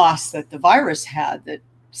 magic sauce that the virus had that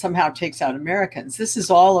somehow takes out Americans. This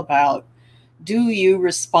is all about, do you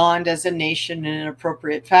respond as a nation in an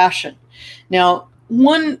appropriate fashion? Now,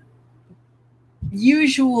 one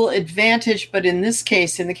usual advantage, but in this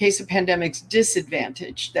case, in the case of pandemics,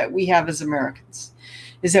 disadvantage that we have as Americans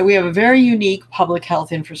is that we have a very unique public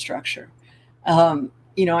health infrastructure.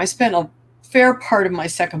 I spent a fair part of my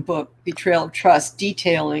second book, Betrayal of Trust,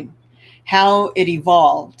 detailing how it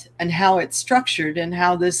evolved and how it's structured and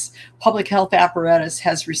how this public health apparatus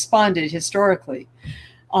has responded historically.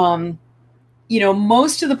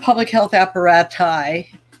 Most of the public health apparati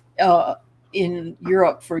in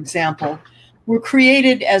Europe, for example, were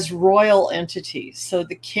created as royal entities. So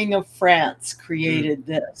the King of France created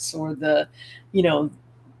this, or the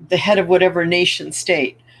head of whatever nation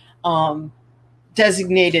state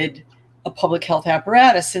designated a public health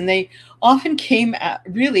apparatus. And they often came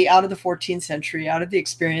really out of the 14th century, out of the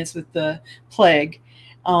experience with the plague,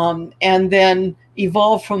 and then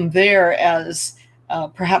evolved from there as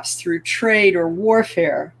perhaps through trade or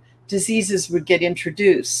warfare diseases would get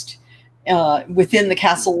introduced within the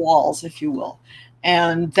castle walls, if you will.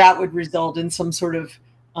 And that would result in some sort of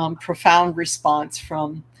profound response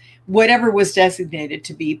from whatever was designated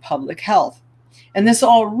to be public health. And this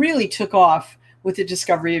all really took off with the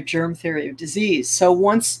discovery of germ theory of disease. So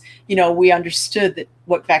once, we understood that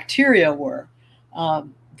what bacteria were,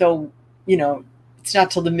 though, it's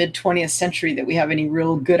not till the mid 20th century that we have any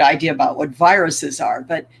real good idea about what viruses are.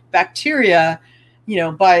 But bacteria,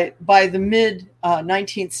 by the mid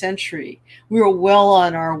 19th century, we were well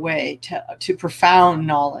on our way to profound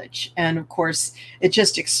knowledge. And of course, it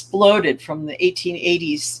just exploded from the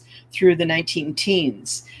 1880s through the 19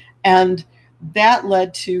 teens. And that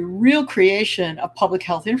led to real creation of public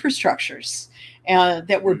health infrastructures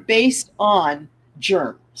that were based on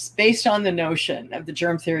germs, based on the notion of the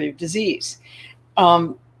germ theory of disease.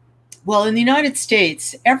 Well, in the United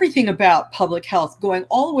States, everything about public health, going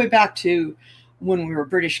all the way back to when we were a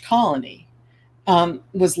British colony,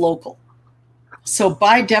 was local. So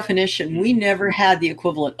by definition, we never had the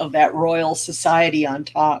equivalent of that royal society on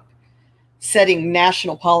top, setting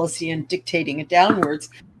national policy and dictating it downwards.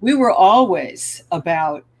 We were always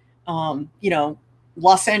about,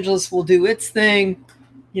 Los Angeles will do its thing,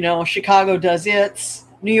 Chicago does its,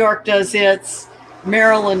 New York does its,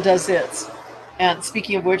 Maryland does its. And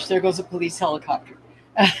speaking of which, there goes a police helicopter.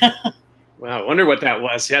 Wow, I wonder what that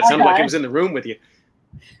was. Yeah, it sounded like it was in the room with you.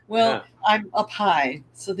 Well, yeah. I'm up high,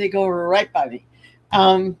 so they go right by me.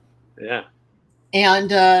 Yeah.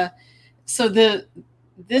 And so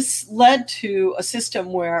this led to a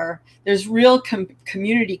system where there's real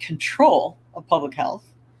community control of public health,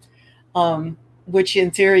 which in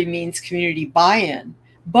theory means community buy-in.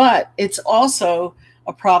 But it's also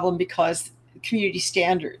a problem because community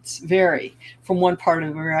standards vary from one part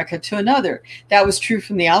of America to another. That was true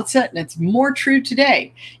from the outset, and it's more true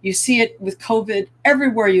today. You see it with COVID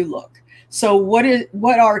everywhere you look. So what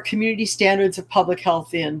are community standards of public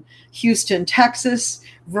health in Houston, Texas,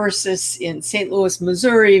 versus in St. Louis,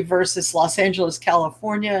 Missouri, versus Los Angeles,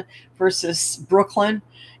 California, versus Brooklyn?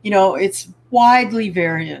 It's widely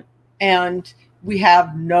variant, and we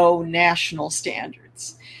have no national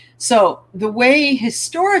standards. So the way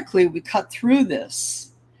historically we cut through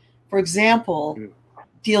this, for example,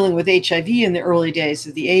 dealing with HIV in the early days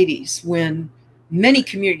of the 80s, when many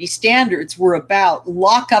community standards were about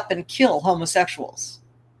lock up and kill homosexuals,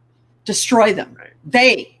 destroy them. Right.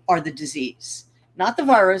 They are the disease, not the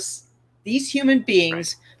virus. These human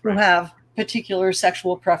beings who have particular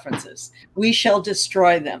sexual preferences, we shall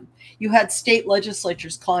destroy them. You had state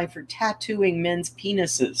legislatures calling for tattooing men's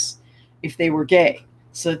penises if they were gay,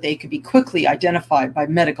 so that they could be quickly identified by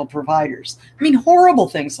medical providers. I mean, horrible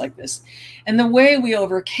things like this. And the way we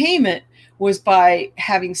overcame it was by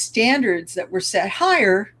having standards that were set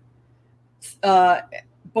higher,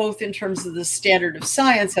 both in terms of the standard of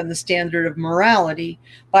science and the standard of morality,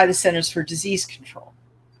 by the Centers for Disease Control.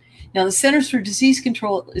 Now, the Centers for Disease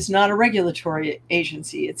Control is not a regulatory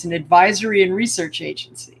agency. It's an advisory and research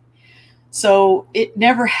agency. So it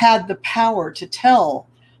never had the power to tell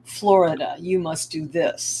Florida, you must do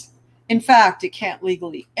this. In fact, it can't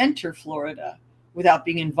legally enter Florida without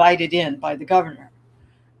being invited in by the governor.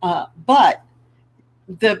 But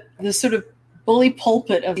the sort of bully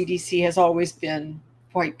pulpit of CDC has always been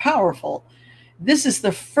quite powerful. This is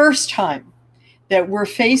the first time that we're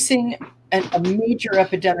facing a major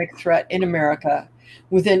epidemic threat in America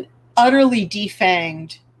with an utterly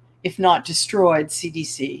defanged, if not destroyed,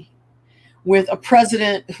 CDC, with a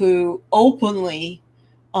president who openly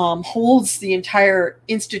holds the entire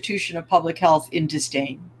institution of public health in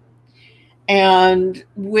disdain, and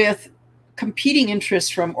with competing interests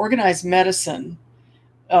from organized medicine,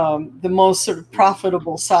 the most sort of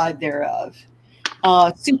profitable side thereof,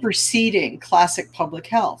 superseding classic public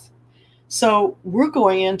health. So we're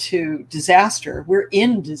going into disaster. We're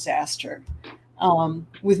in disaster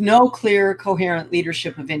with no clear, coherent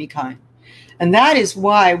leadership of any kind. And that is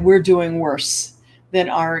why we're doing worse than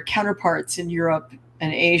our counterparts in Europe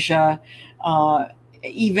and Asia,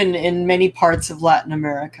 even in many parts of Latin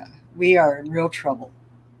America. We are in real trouble.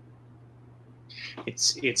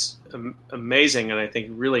 It's amazing, and I think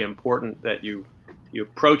really important that you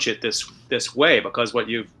approach it this way, because what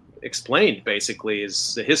you've explained basically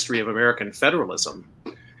is the history of American federalism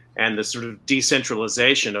and the sort of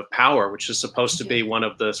decentralization of power, which is supposed to be one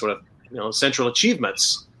of the sort of central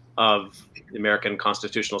achievements of the American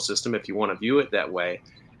constitutional system, if you want to view it that way.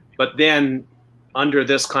 But then, under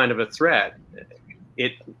this kind of a threat,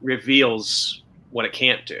 it reveals what it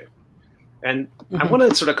can't do. And I want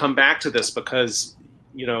to sort of come back to this because,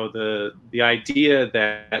 the idea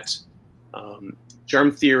that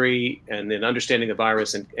germ theory and then understanding the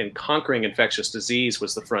virus and conquering infectious disease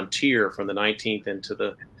was the frontier from the 19th into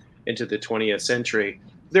the 20th century.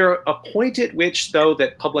 There a point at which, though,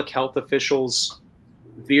 that public health officials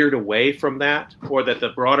veered away from that, or that the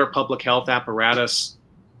broader public health apparatus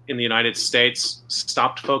in the United States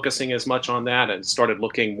stopped focusing as much on that and started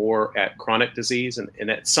looking more at chronic disease, and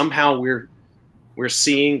that somehow we're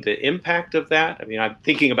seeing the impact of that? I mean, I'm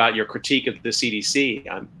thinking about your critique of the CDC.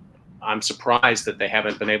 I'm surprised that they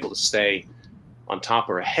haven't been able to stay on top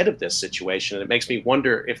or ahead of this situation, and it makes me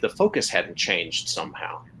wonder if the focus hadn't changed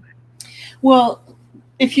somehow. Well,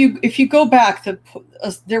 if you go back,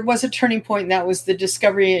 there was a turning point, and that was the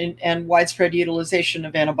discovery and widespread utilization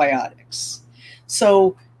of antibiotics.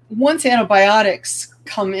 So once antibiotics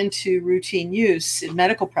come into routine use in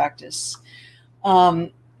medical practice,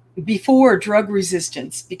 before drug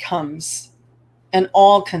resistance becomes an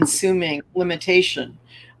all-consuming limitation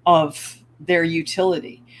of their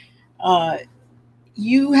utility,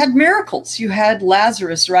 you had miracles. You had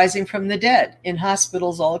Lazarus rising from the dead in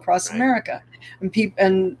hospitals all across America.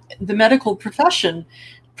 And the medical profession,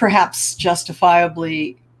 perhaps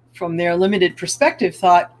justifiably from their limited perspective,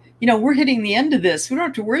 thought, we're hitting the end of this. We don't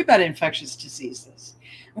have to worry about infectious diseases.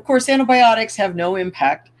 Of course, antibiotics have no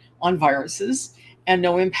impact on viruses and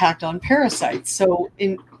no impact on parasites. So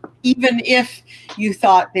even if you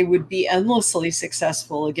thought they would be endlessly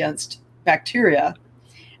successful against bacteria,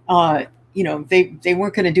 they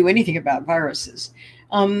weren't going to do anything about viruses.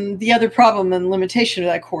 The other problem and limitation of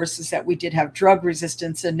that course is that we did have drug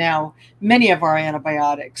resistance, and now many of our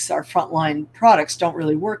antibiotics, our frontline products, don't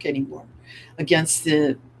really work anymore against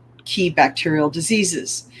the key bacterial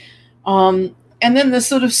diseases. And then the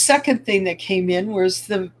sort of second thing that came in was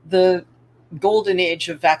the golden age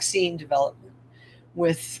of vaccine development,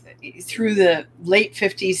 through the late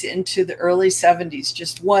 50s into the early 70s,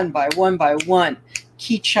 just one by one,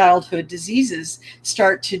 key childhood diseases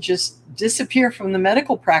start to just disappear from the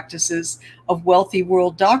medical practices of wealthy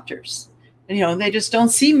world doctors. They just don't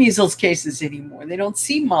see measles cases anymore. They don't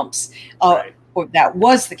see mumps. Right. Or that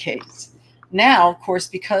was the case. Now, of course,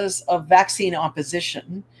 because of vaccine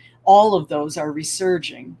opposition, all of those are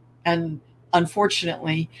resurging. And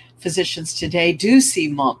unfortunately, physicians today do see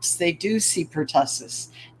mumps. They do see pertussis.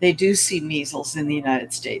 They do see measles in the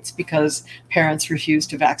United States because parents refuse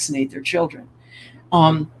to vaccinate their children.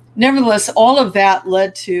 Nevertheless, all of that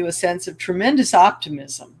led to a sense of tremendous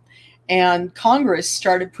optimism. And Congress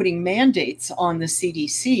started putting mandates on the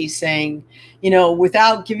CDC saying,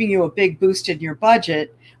 without giving you a big boost in your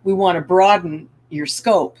budget, we want to broaden your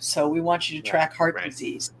scope. So we want you to track heart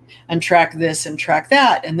disease and track this and track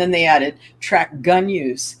that. And then they added track gun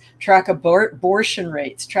use, track abortion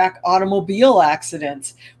rates, track automobile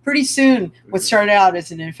accidents. Pretty soon, what started out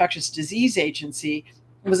as an infectious disease agency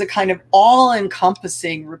was a kind of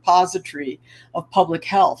all-encompassing repository of public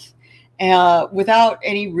health, without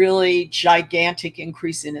any really gigantic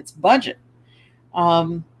increase in its budget.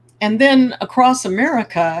 And then across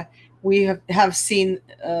America, we have seen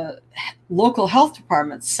local health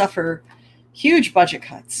departments suffer huge budget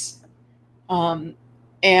cuts.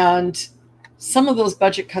 And some of those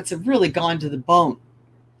budget cuts have really gone to the bone.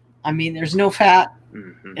 I mean, there's no fat.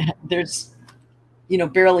 Mm-hmm. There's,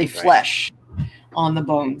 barely flesh on the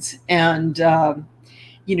bones. And,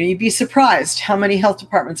 you'd be surprised how many health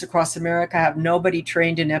departments across America have nobody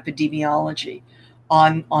trained in epidemiology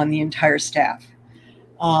on the entire staff.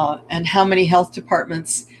 And how many health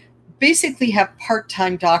departments basically have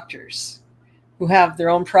part-time doctors who have their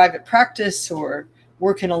own private practice or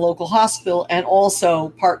work in a local hospital and also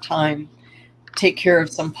part-time take care of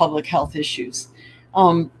some public health issues.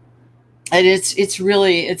 And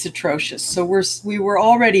it's atrocious. So we were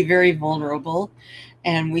already very vulnerable,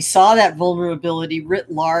 and we saw that vulnerability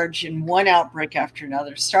writ large in one outbreak after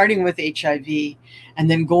another, starting with HIV and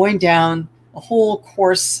then going down a whole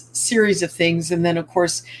series of things. And then, of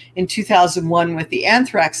course, in 2001 with the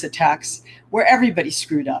anthrax attacks, where everybody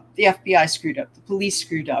screwed up. The FBI screwed up, the police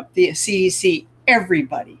screwed up, the CDC,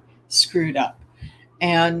 everybody screwed up.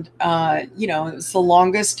 And, it was the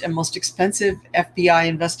longest and most expensive FBI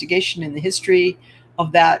investigation in the history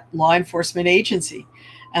of that law enforcement agency.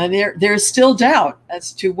 And there's still doubt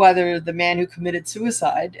as to whether the man who committed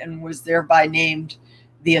suicide and was thereby named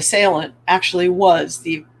the assailant actually was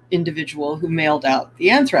the individual who mailed out the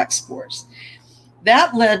anthrax spores.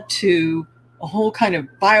 That led to a whole kind of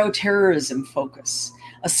bioterrorism focus,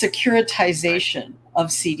 a securitization of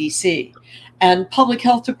CDC, and public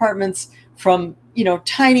health departments from,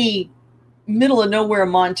 tiny middle of nowhere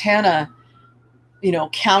Montana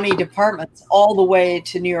county departments all the way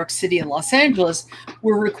to New York City and Los Angeles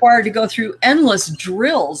were required to go through endless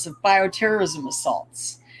drills of bioterrorism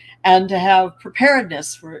assaults and to have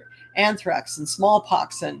preparedness for anthrax and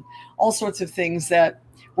smallpox and all sorts of things that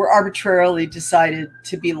were arbitrarily decided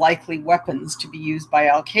to be likely weapons to be used by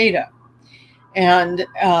Al-Qaeda. And,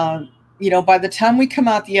 by the time we come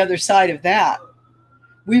out the other side of that,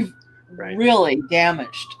 we've really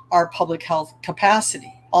damaged our public health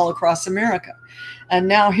capacity all across America. And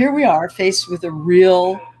now here we are faced with a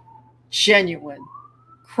real, genuine,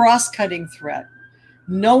 cross-cutting threat.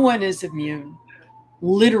 No one is immune,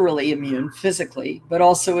 literally immune physically, but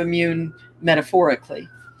also immune metaphorically.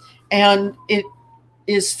 And it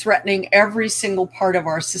is threatening every single part of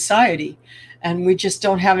our society. And we just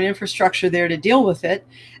don't have an infrastructure there to deal with it.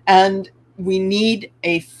 And we need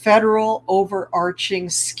a federal overarching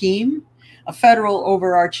scheme, a federal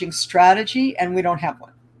overarching strategy, and we don't have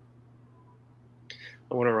one.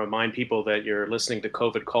 I want to remind people that you're listening to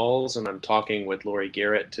COVID Calls, and I'm talking with Laurie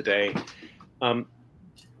Garrett today.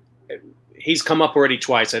 He's come up already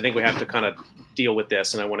twice. I think we have to kind of deal with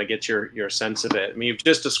this, and I want to get your sense of it. I mean, you've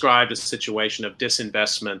just described a situation of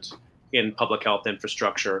disinvestment in public health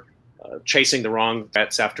infrastructure, chasing the wrong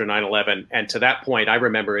bets after 9/11. And to that point, I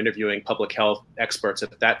remember interviewing public health experts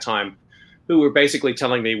at that time who were basically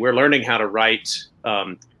telling me we're learning how to write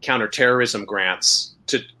counterterrorism grants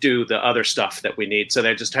to do the other stuff that we need. So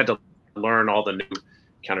they just had to learn all the new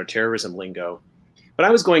counterterrorism lingo. But I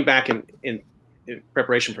was going back in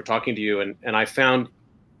preparation for talking to you, and I found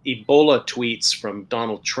Ebola tweets from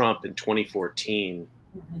Donald Trump in 2014.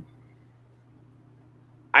 Mm-hmm.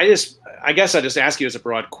 I guess I just ask you as a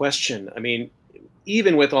broad question. I mean,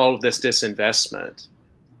 even with all of this disinvestment,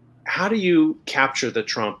 how do you capture the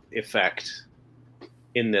Trump effect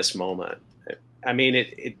in this moment? I mean,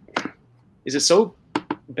 is it so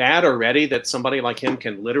bad already that somebody like him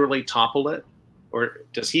can literally topple it? Or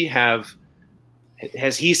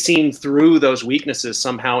has he seen through those weaknesses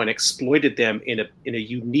somehow and exploited them in a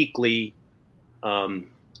uniquely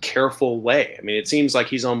careful way? I mean, it seems like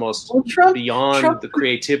he's almost beyond the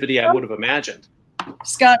creativity I would have imagined.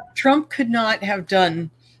 Scott, Trump could not have done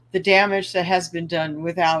the damage that has been done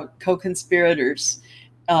without co-conspirators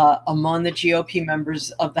among the GOP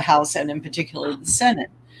members of the House and in particular the Senate.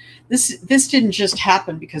 This didn't just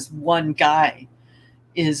happen because one guy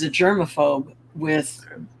is a germaphobe with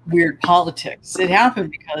weird politics. It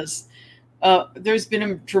happened because there's been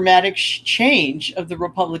a dramatic change of the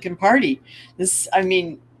Republican Party.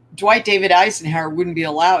 Dwight David Eisenhower wouldn't be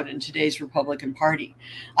allowed in today's Republican Party.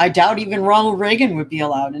 I doubt even Ronald Reagan would be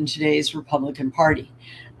allowed in today's Republican Party.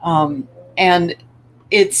 And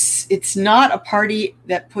it's not a party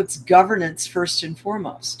that puts governance first and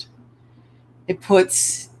foremost. It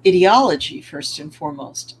puts ideology first and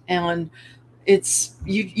foremost. And it's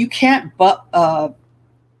you can't battle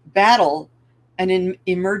an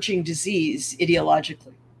emerging disease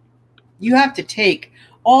ideologically. You have to take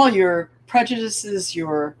all your prejudices,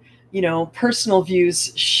 your personal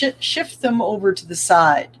views, shift them over to the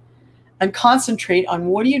side and concentrate on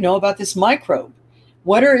what do you know about this microbe?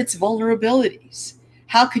 What are its vulnerabilities?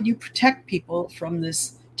 How can you protect people from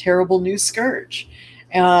this terrible new scourge?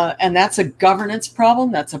 And that's a governance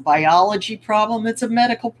problem. That's a biology problem. It's a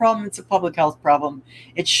medical problem. It's a public health problem.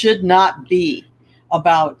 It should not be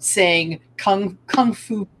about saying kung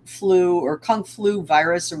fu flu or kung flu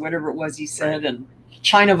virus or whatever it was he said, and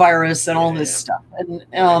China virus and all this stuff. And,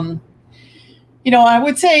 I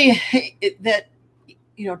would say that,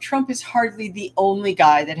 Trump is hardly the only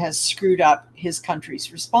guy that has screwed up his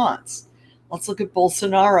country's response. Let's look at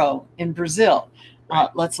Bolsonaro in Brazil.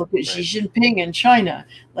 Let's look at Xi Jinping in China.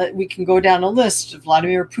 We can go down a list of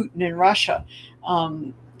Vladimir Putin in Russia,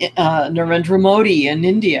 Narendra Modi in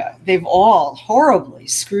India. They've all horribly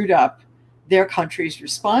screwed up their country's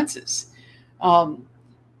responses. But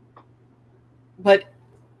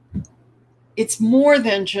it's more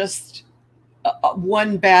than just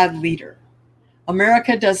one bad leader.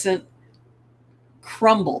 America doesn't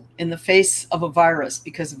crumble in the face of a virus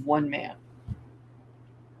because of one man.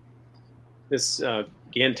 This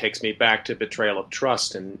again takes me back to betrayal of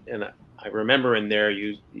trust, and I remember in there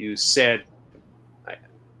you said, I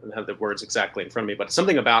don't have the words exactly in front of me, but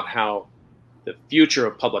something about how the future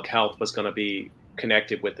of public health was going to be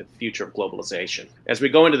connected with the future of globalization. As we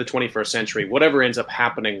go into the 21st century, whatever ends up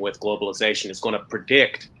happening with globalization is going to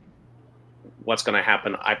predict what's going to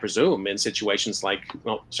happen, I presume, in situations like,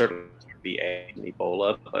 well, certainly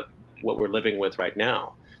Ebola, but what we're living with right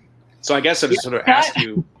now. So I guess I just sort of ask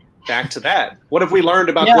you back to that. What have we learned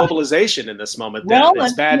about globalization in this moment? Well,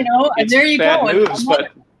 it's bad, and there you bad go. news,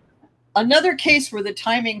 Another case where the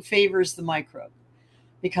timing favors the microbe.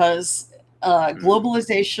 because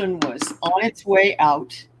globalization was on its way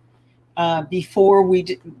out before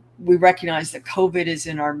we recognized that COVID is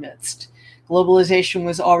in our midst. Globalization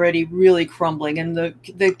was already really crumbling, and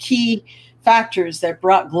the key factors that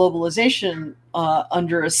brought globalization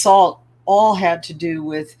under assault all had to do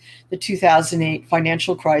with the 2008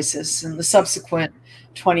 financial crisis and the subsequent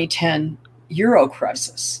 2010 Euro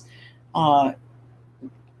crisis, all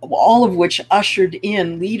of which ushered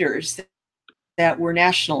in leaders that were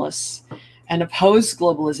nationalists and opposed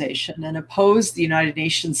globalization and opposed the United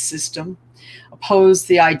Nations system, opposed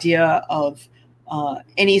the idea of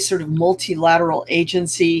any sort of multilateral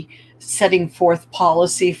agency setting forth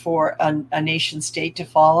policy for a nation state to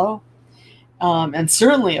follow, and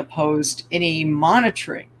certainly opposed any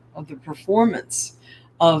monitoring of the performance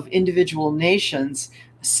of individual nations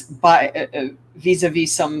by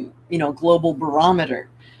vis-a-vis some global barometer.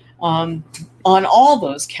 On all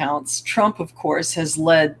those counts, Trump, of course, has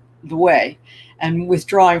led the way, and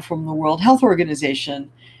withdrawing from the World Health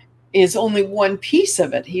Organization is only one piece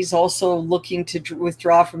of it. He's also looking to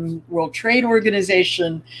withdraw from World Trade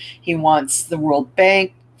Organization. He wants the World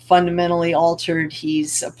Bank fundamentally altered.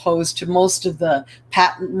 He's opposed to most of the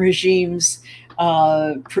patent regimes,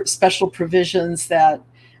 special provisions that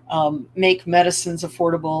make medicines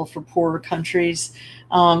affordable for poorer countries.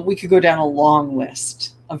 We could go down a long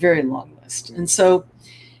list, a very long list. And so,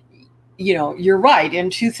 you're right.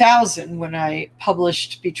 In 2000, when I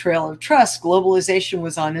published Betrayal of Trust, globalization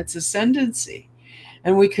was on its ascendancy.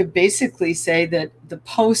 And we could basically say that the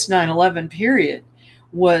post 9/11 period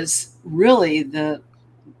was really the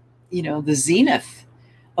zenith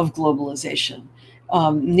of globalization.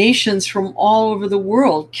 Nations from all over the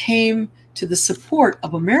world came to the support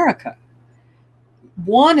of America,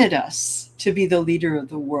 wanted us to be the leader of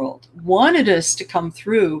the world, wanted us to come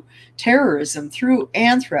through terrorism, through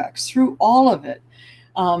anthrax, through all of it.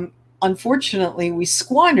 Unfortunately, we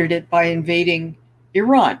squandered it by invading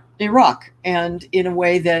Iraq, and in a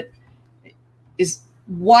way that is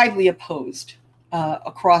widely opposed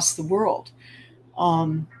across the world.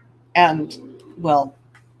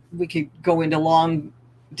 We could go into long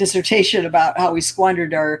dissertation about how we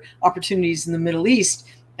squandered our opportunities in the Middle East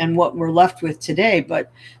and what we're left with today.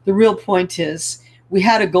 But the real point is we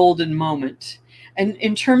had a golden moment. And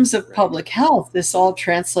in terms of public health, this all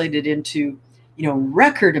translated into,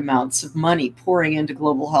 record amounts of money pouring into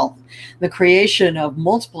global health, the creation of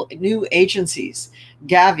multiple new agencies,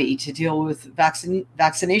 Gavi to deal with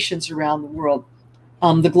vaccinations around the world,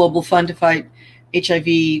 the Global Fund to fight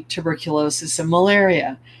HIV, tuberculosis, and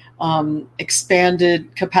malaria,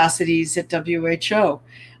 expanded capacities at WHO,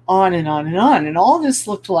 on and on and on. And all this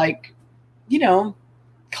looked like,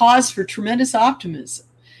 cause for tremendous optimism.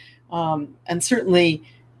 And certainly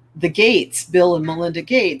the Gates, Bill and Melinda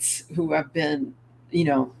Gates, who have been,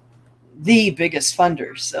 the biggest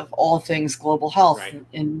funders of all things global health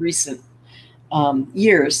in recent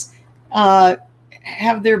years,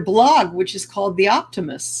 have their blog, which is called The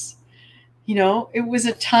Optimists. It was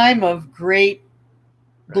a time of great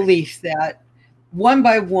belief that one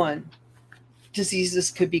by one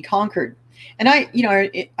diseases could be conquered. And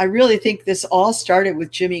I really think this all started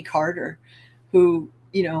with Jimmy Carter, who,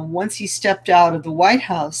 once he stepped out of the White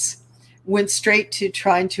House, went straight to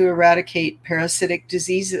trying to eradicate parasitic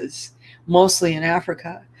diseases, mostly in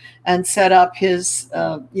Africa, and set up his,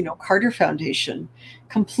 Carter Foundation,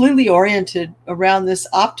 completely oriented around this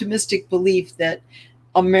optimistic belief that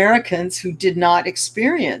Americans who did not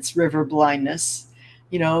experience river blindness,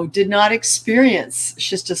 did not experience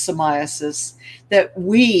schistosomiasis, that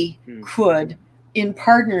we could, in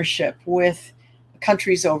partnership with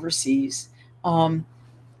countries overseas,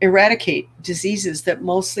 eradicate diseases that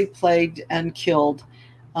mostly plagued and killed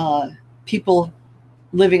people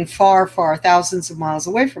living far, far thousands of miles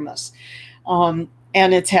away from us. And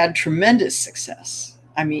it's had tremendous success.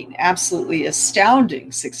 I mean, absolutely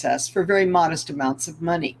astounding success for very modest amounts of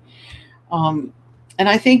money. And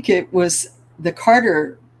I think it was the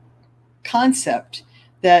Carter concept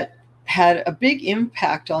that had a big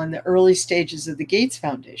impact on the early stages of the Gates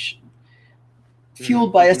Foundation,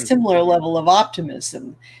 fueled by a similar level of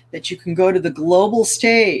optimism that you can go to the global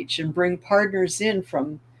stage and bring partners in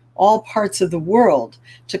from all parts of the world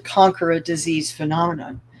to conquer a disease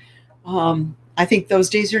phenomenon. I think those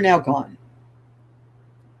days are now gone.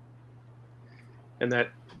 And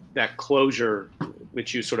that closure,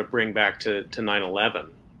 which you sort of bring back to 9/11.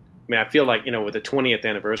 I mean, I feel like, with the 20th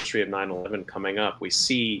anniversary of 9/11 coming up, we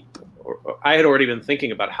see, or I had already been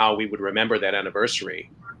thinking about how we would remember that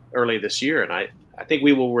anniversary early this year. And I think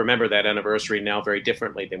we will remember that anniversary now very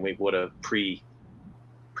differently than we would have pre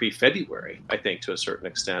pre-February, I think, to a certain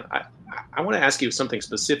extent. I want to ask you something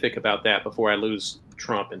specific about that before I lose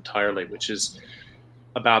Trump entirely, which is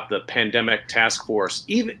about the pandemic task force.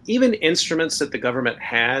 Even instruments that the government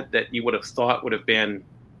had that you would have thought would have been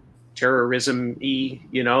terrorism-y,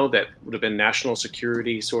 that would have been national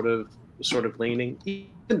security sort of leaning, even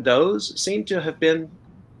those seem to have been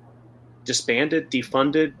disbanded,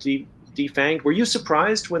 defunded, defanged. Were you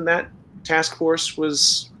surprised when that task force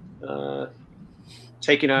was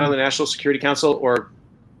taken out of the National Security Council, or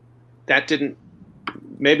that didn't?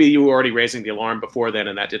 Maybe you were already raising the alarm before then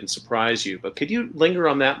and that didn't surprise you, but could you linger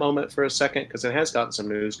on that moment for a second? Because it has gotten some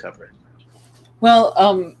news coverage.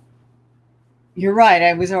 Well, you're right.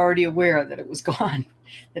 I was already aware that it was gone,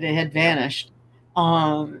 that it had vanished.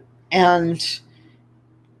 And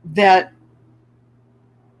that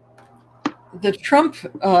the Trump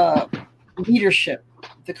leadership,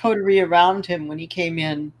 the coterie around him when he came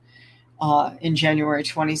in January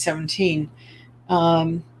 2017,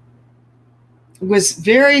 was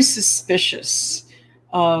very suspicious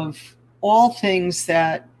of all things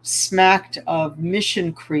that smacked of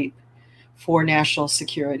mission creep for national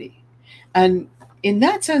security. And in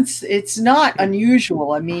that sense, it's not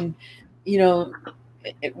unusual. I mean,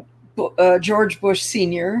 George Bush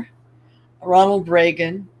Sr., Ronald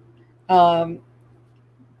Reagan,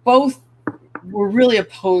 both were really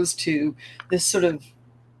opposed to this sort of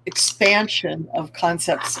expansion of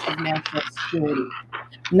concepts of national security.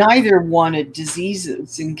 Neither wanted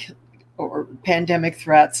diseases or pandemic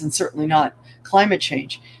threats, and certainly not climate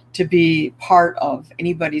change, to be part of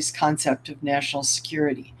anybody's concept of national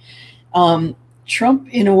security. Trump,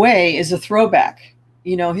 in a way, is a throwback.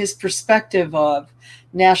 His perspective of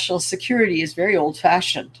national security is very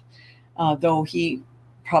old-fashioned, though he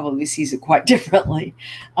probably sees it quite differently.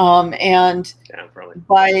 And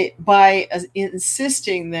by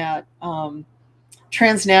insisting that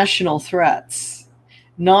transnational threats,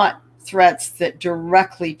 not threats that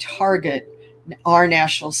directly target our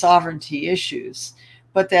national sovereignty issues,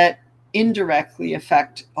 but that indirectly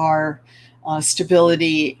affect our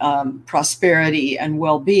stability, prosperity, and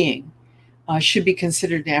well-being, should be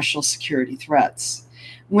considered national security threats.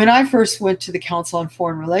 When I first went to the Council on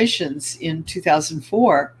Foreign Relations in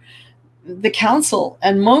 2004, the Council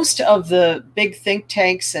and most of the big think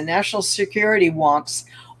tanks and national security wonks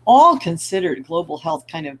all considered global health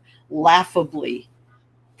kind of laughably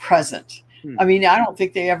present. I mean, I don't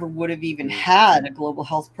think they ever would have even had a global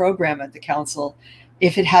health program at the Council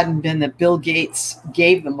if it hadn't been that Bill Gates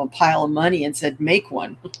gave them a pile of money and said, make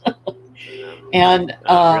one. And,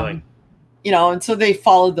 really? And so they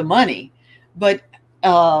followed the money. But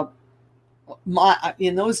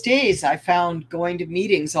in those days, I found going to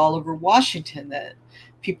meetings all over Washington that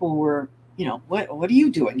people were, what are you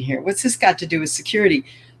doing here? What's this got to do with security?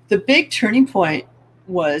 The big turning point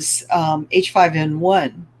was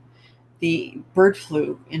H5N1, the bird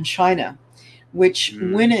flu in China, which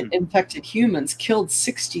when it infected humans, killed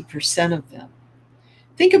 60% of them.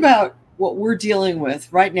 Think about what we're dealing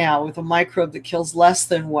with right now with a microbe that kills less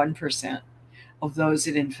than 1% of those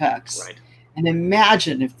it infects. Right. And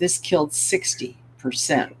imagine if this killed 60%.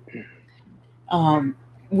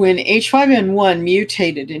 When H5N1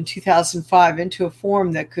 mutated in 2005 into a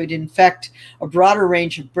form that could infect a broader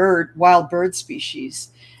range of wild bird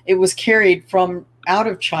species, it was carried from out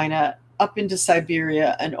of China up into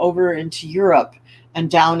Siberia and over into Europe and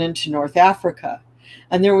down into North Africa.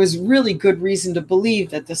 And there was really good reason to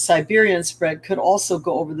believe that the Siberian spread could also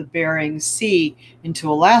go over the Bering Sea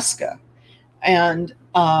into Alaska. And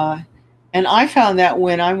I found that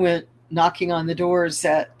when I went knocking on the doors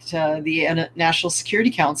at the National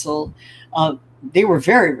Security Council, they were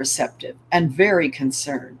very receptive and very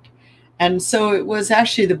concerned. And so it was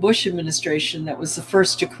actually the Bush administration that was the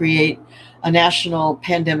first to create a national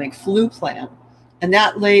pandemic flu plan. And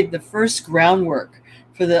that laid the first groundwork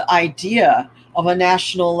for the idea of a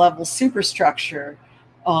national level superstructure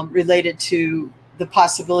related to the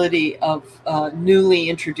possibility of newly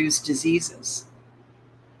introduced diseases.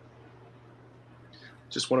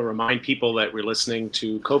 Just want to remind people that we're listening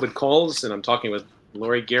to COVID Calls, and I'm talking with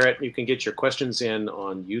Laurie Garrett. You can get your questions in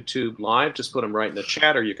on YouTube Live. Just put them right in the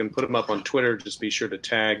chat, or you can put them up on Twitter. Just be sure to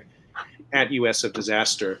tag at US of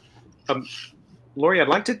Disaster. Laurie, I'd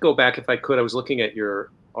like to go back, if I could. I was looking at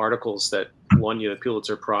your articles that won you the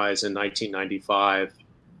Pulitzer Prize in 1995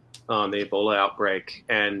 on the Ebola outbreak,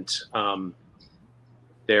 and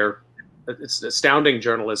it's astounding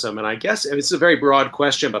journalism. And I guess it's a very broad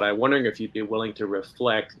question, but I'm wondering if you'd be willing to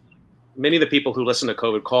reflect. Many of the people who listen to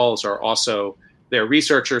COVID Calls are also, they're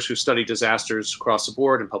researchers who study disasters across the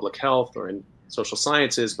board in public health or in social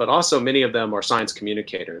sciences, but also many of them are science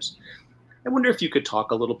communicators. I wonder if you could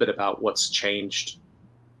talk a little bit about what's changed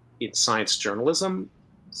in science journalism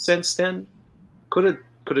since then. Could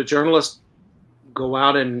a journalist go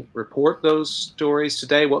out and report those stories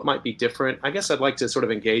today? What might be different? I guess I'd like to sort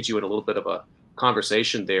of engage you in a little bit of a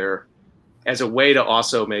conversation there as a way to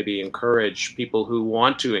also maybe encourage people who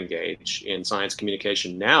want to engage in science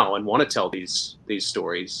communication now and want to tell these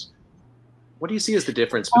stories. What do you see as the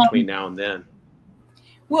difference between now and then?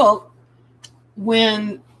 Well,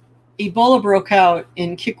 when Ebola broke out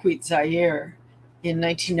in Kikwit, Zaire in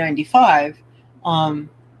 1995,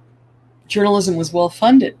 journalism was well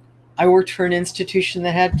funded. I worked for an institution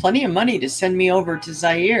that had plenty of money to send me over to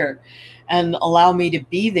Zaire and allow me to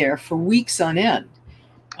be there for weeks on end.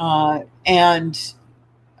 And,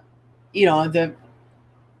 you know,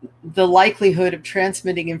 the likelihood of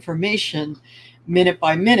transmitting information minute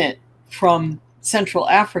by minute from Central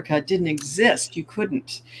Africa didn't exist. You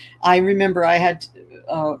couldn't. I remember I had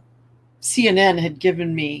CNN had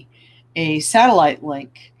given me a satellite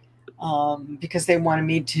link because they wanted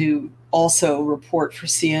me to also report for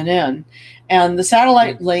CNN. And the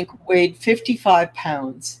satellite link weighed 55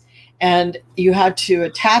 pounds, and you had to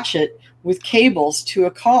attach it with cables to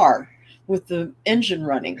a car with the engine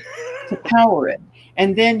running to power it.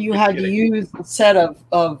 And then you had to use a set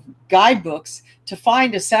of guidebooks to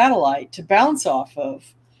find a satellite to bounce off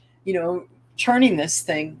of, you know, turning this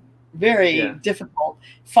thing very difficult.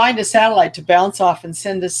 Find a satellite to bounce off and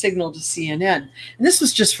send a signal to CNN. And this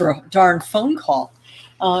was just for a darn phone call.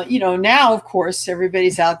 You know, now, of course,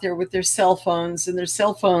 everybody's out there with their cell phones, and their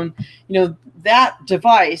cell phone, you know, that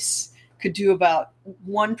device could do about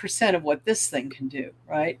 1% of what this thing can do,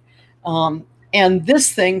 right? And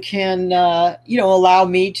this thing can, you know, allow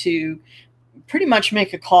me to pretty much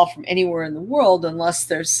make a call from anywhere in the world unless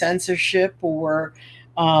there's censorship or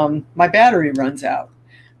my battery runs out.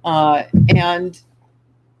 And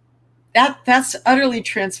that's utterly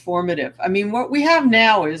transformative. I mean, what we have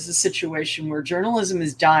now is a situation where journalism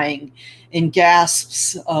is dying in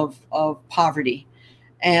gasps of poverty.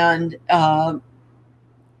 And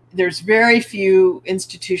there's very few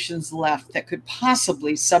institutions left that could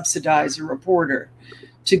possibly subsidize a reporter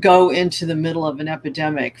to go into the middle of an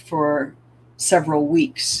epidemic for several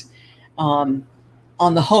weeks on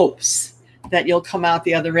the hopes that you'll come out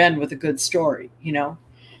the other end with a good story, you know.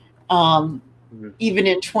 Even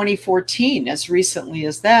in 2014, as recently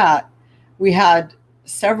as that, we had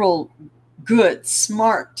several good,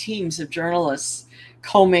 smart teams of journalists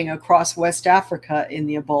combing across West Africa in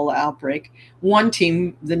the Ebola outbreak. One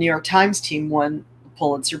team, the New York Times team, won the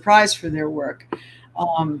Pulitzer Prize for their work.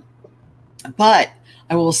 But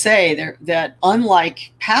I will say that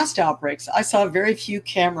unlike past outbreaks, I saw very few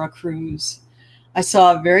camera crews. I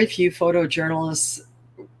saw very few photojournalists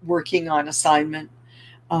working on assignment.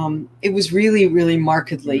 It was really, really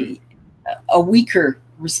markedly a weaker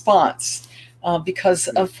response because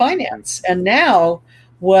of finance. And now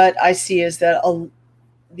what I see is that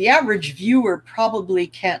the average viewer probably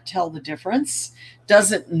can't tell the difference,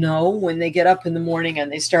 doesn't know when they get up in the morning and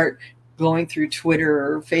they start going through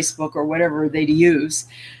Twitter or Facebook or whatever they use,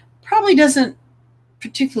 probably doesn't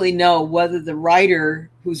particularly know whether the writer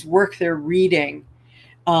whose work they're reading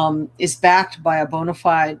is backed by a bona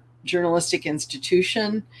fide journalistic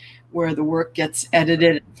institution where the work gets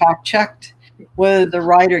edited and fact-checked, whether the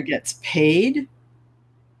writer gets paid.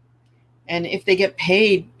 And if they get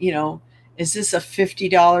paid, you know, is this a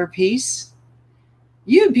 $50 piece?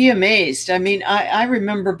 You'd be amazed. I mean, I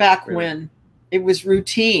remember back when it was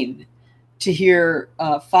routine to hear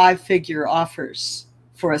 5-figure offers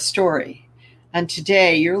for a story. And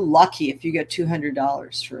today you're lucky if you get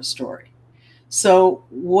 $200 for a story. So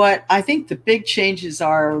what I think the big changes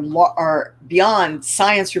are beyond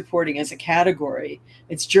science reporting as a category.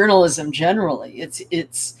 It's journalism generally. It's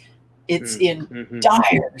in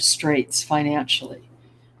dire straits financially.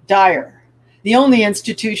 Dire. The only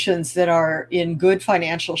institutions that are in good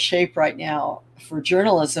financial shape right now for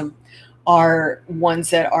journalism are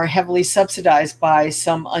ones that are heavily subsidized by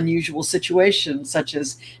some unusual situation, such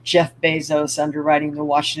as Jeff Bezos underwriting the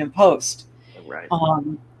Washington Post. Right.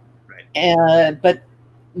 But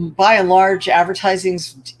by and large,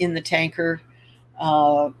 advertising's in the tanker.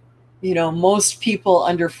 You know, most people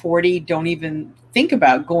under 40 don't even think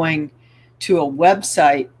about going to a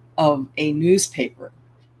website of a newspaper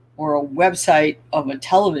or a website of a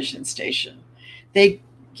television station. They,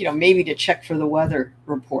 you know, maybe to check for the weather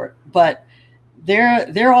report, but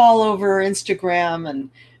they're all over Instagram and,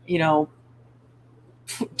 you know,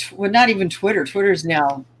 well, not even Twitter. Twitter's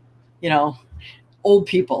now, you know, old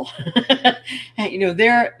people. And, you know,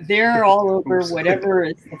 they're all over whatever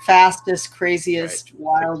is the fastest, craziest,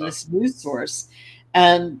 wildest news source.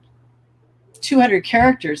 And 200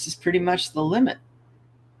 characters is pretty much the limit.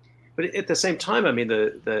 But at the same time, I mean,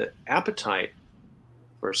 the appetite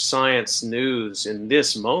for science news in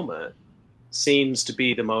this moment seems to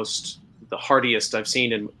be the hardiest I've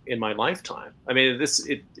seen in my lifetime. I mean,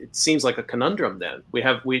 it seems like a conundrum then. We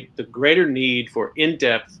have the greater need for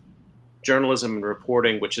in-depth journalism and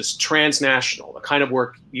reporting, which is transnational, the kind of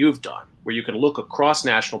work you've done, where you can look across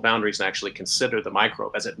national boundaries and actually consider the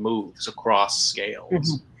microbe as it moves across scales.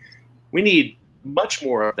 Mm-hmm. We need much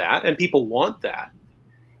more of that, and people want that.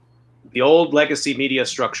 The old legacy media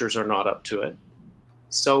structures are not up to it.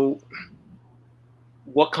 So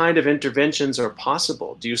what kind of interventions are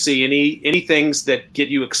possible? Do you see any things that get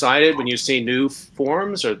you excited when you see new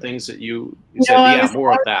forms, or things that you said, yeah,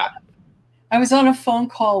 more of that? I was on a phone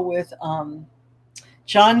call with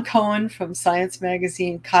John Cohen from Science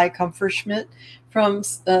Magazine, Kai Kupferschmidt from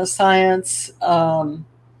Science, Helen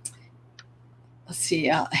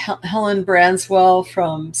Branswell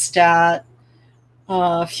from Stat,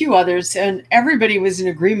 a few others, and everybody was in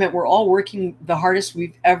agreement. We're all working the hardest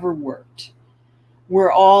we've ever worked.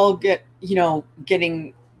 We're all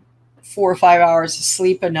getting 4 or 5 hours of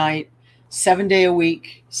sleep a night,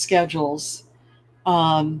 7-day-a-week schedules.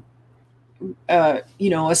 A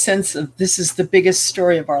sense of this is the biggest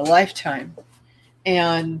story of our lifetime.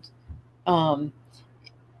 And, John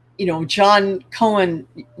Cohen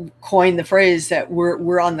coined the phrase that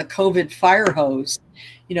we're on the COVID fire hose.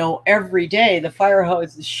 Every day the fire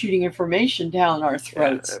hose is shooting information down our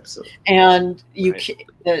throats. Yeah, and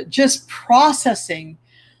just processing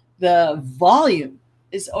the volume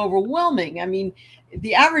is overwhelming. I mean,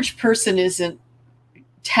 the average person isn't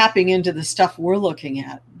tapping into the stuff we're looking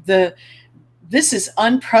at. This is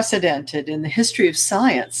unprecedented in the history of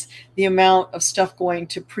science, the amount of stuff going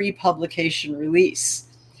to pre-publication release.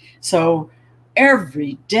 So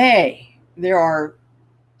every day there are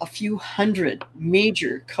a few hundred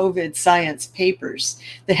major COVID science papers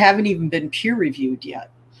that haven't even been peer-reviewed yet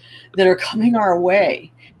that are coming our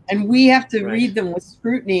way. And we have to read them with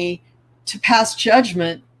scrutiny to pass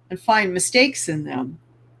judgment and find mistakes in them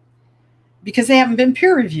because they haven't been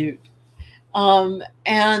peer-reviewed.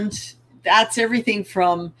 And that's everything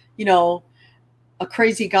from, a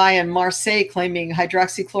crazy guy in Marseille claiming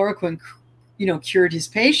hydroxychloroquine, cured his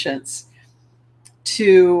patients,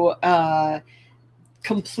 to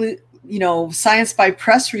complete, science by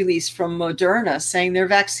press release from Moderna saying their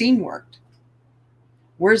vaccine worked.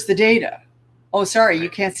 Where's the data? Oh, sorry, you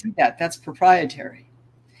can't see that. That's proprietary.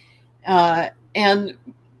 And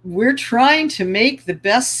we're trying to make the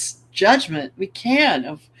best judgment we can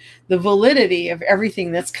of the validity of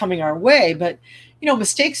everything that's coming our way. But,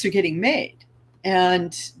 mistakes are getting made.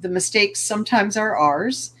 And the mistakes sometimes are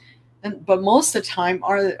ours, but most of the time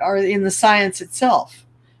are in the science itself,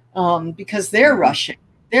 because they're rushing.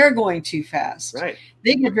 They're going too fast. Right.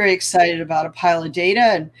 They get very excited about a pile of data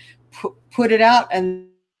and put it out, and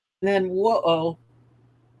then, whoa,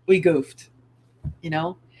 we goofed,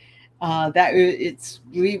 that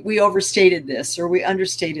we overstated this or we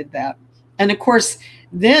understated that. And of course,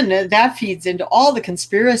 then that feeds into all the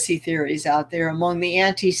conspiracy theories out there among the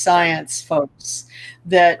anti-science folks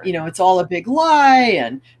that, it's all a big lie.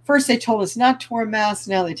 And first they told us not to wear masks.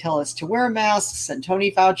 Now they tell us to wear masks, and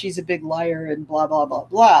Tony Fauci's a big liar and blah, blah, blah,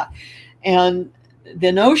 blah. And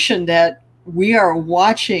the notion that we are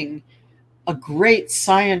watching a great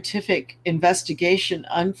scientific investigation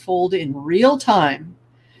unfold in real time,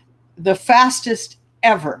 the fastest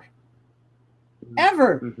ever.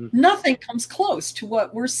 Mm-hmm. Nothing comes close to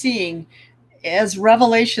what we're seeing as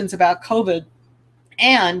revelations about COVID.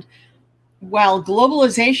 And while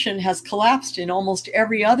globalization has collapsed in almost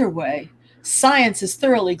every other way, science is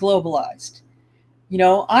thoroughly globalized.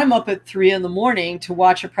 I'm up at 3 a.m. to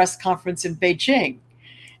watch a press conference in Beijing.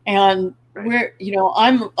 And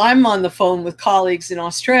I'm on the phone with colleagues in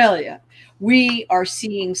Australia. We are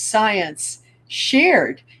seeing science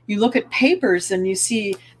shared. You look at papers and you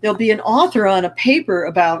see there'll be an author on a paper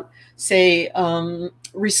about, say,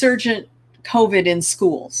 resurgent COVID in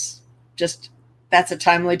schools. That's a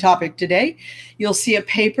timely topic today. You'll see a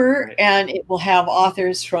paper and it will have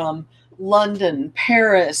authors from London,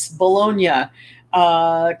 Paris, Bologna,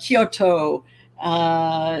 Kyoto,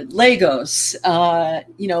 Lagos,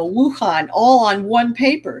 Wuhan, all on one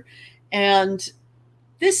paper. And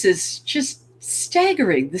this is just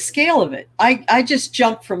staggering, the scale of it. I just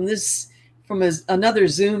jumped from another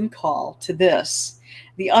Zoom call to this.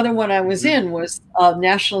 The other one I was in was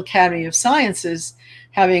National Academy of Sciences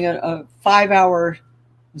having a 5-hour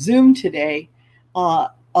Zoom today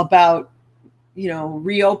about,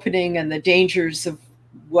 reopening and the dangers of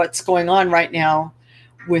what's going on right now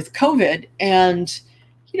with COVID. And,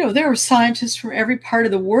 there were scientists from every part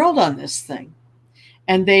of the world on this thing,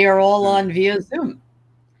 and they are all on via Zoom.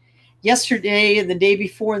 Yesterday and the day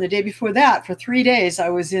before and the day before that, for 3 days, I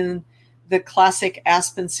was in the classic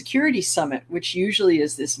Aspen Security Summit, which usually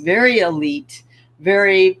is this very elite,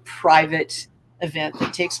 very private event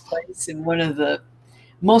that takes place in one of the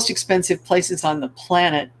most expensive places on the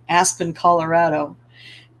planet, Aspen, Colorado.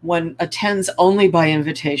 One attends only by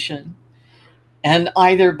invitation and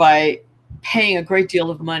either by paying a great deal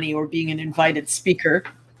of money or being an invited speaker.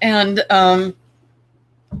 And,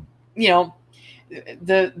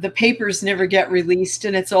 the papers never get released,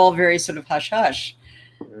 and it's all very sort of hush-hush.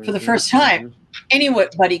 For the first time,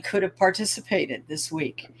 anybody could have participated this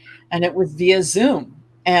week, and it was via Zoom.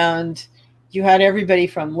 And you had everybody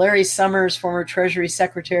from Larry Summers, former Treasury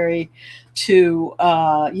Secretary, to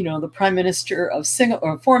the Prime Minister of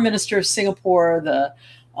Singapore, or Foreign Minister of Singapore, the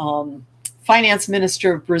Finance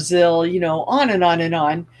Minister of Brazil, on and on and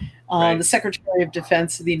on, Right. the Secretary of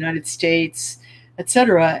Defense of the United States,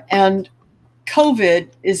 etc. And COVID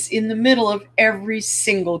is in the middle of every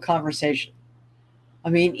single conversation. I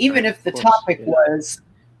mean, even if the topic was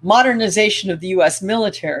modernization of the U.S.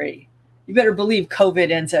 military, you better believe COVID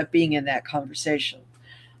ends up being in that conversation.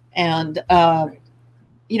 And,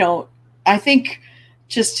 I think,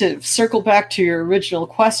 just to circle back to your original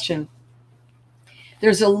question,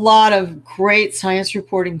 there's a lot of great science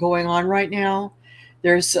reporting going on right now.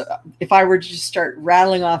 There's, if I were to just start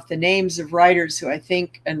rattling off the names of writers who I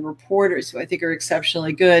think, and reporters who I think are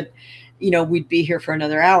exceptionally good, we'd be here for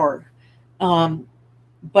another hour.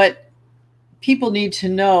 But people need to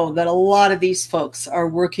know that a lot of these folks are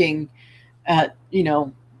working at,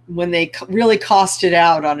 when they really cost it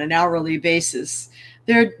out on an hourly basis,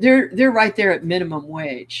 they're right there at minimum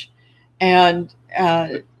wage. And,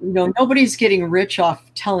 nobody's getting rich off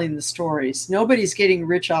telling the stories. Nobody's getting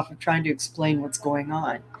rich off of trying to explain what's going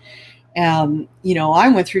on. I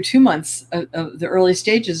went through 2 months of the early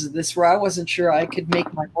stages of this where I wasn't sure I could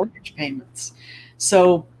make my mortgage payments.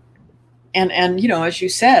 So, and as you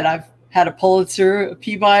said, I've had a Pulitzer, a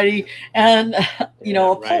Peabody, and, a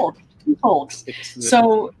Polk, 2 Polks.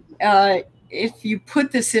 So if you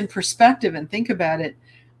put this in perspective and think about it,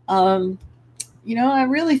 I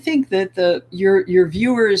really think that your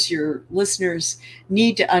viewers, your listeners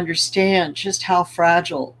need to understand just how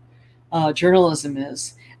fragile journalism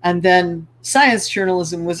is. And then science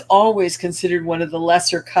journalism was always considered one of the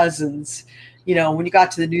lesser cousins. When you got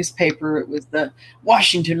to the newspaper, it was the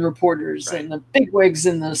Washington reporters and the bigwigs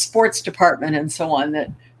in the sports department and so on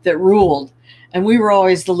that ruled. And we were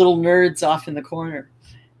always the little nerds off in the corner.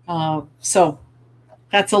 So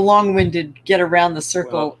that's a long-winded get around the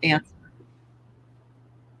circle answer.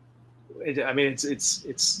 It's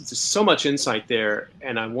just so much insight there,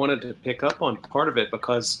 and I wanted to pick up on part of it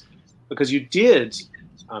because you did.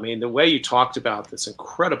 The way you talked about this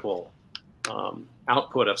incredible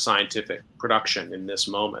output of scientific production in this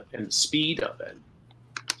moment and the speed of it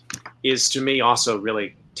is, to me, also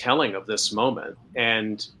really telling of this moment.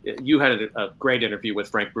 And you had a great interview with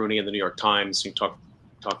Frank Bruni in the New York Times. You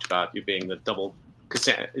talked about you being the double.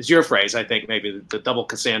 Is your phrase, I think, maybe the double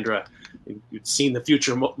Cassandra. You'd seen the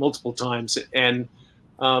future multiple times, and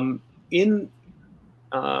in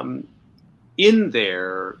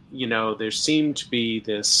there, there seemed to be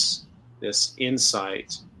this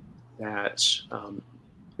insight that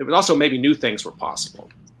there was also maybe new things were possible,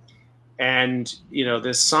 and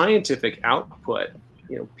this scientific output.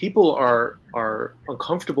 People are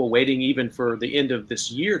uncomfortable waiting even for the end of this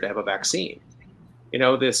year to have a vaccine.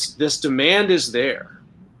 This demand is there,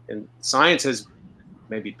 and science has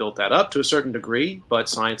maybe built that up to a certain degree, but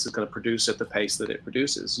science is going to produce at the pace that it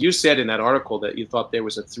produces. You said in that article that you thought there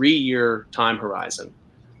was a 3-year time horizon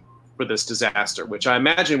for this disaster, which I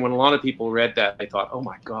imagine when a lot of people read that, they thought, oh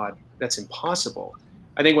my God, that's impossible.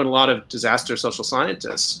 I think when a lot of disaster social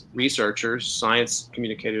scientists, researchers, science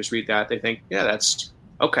communicators read that, they think, yeah, that's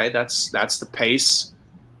okay. That's the pace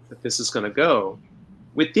that this is going to go.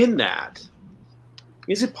 Within that,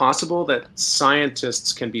 is it possible that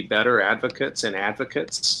scientists can be better advocates and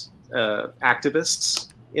activists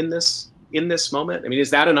in this moment? Is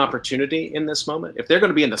that an opportunity in this moment? If they're going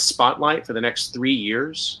to be in the spotlight for the next 3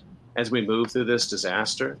 years as we move through this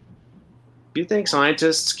disaster, do you think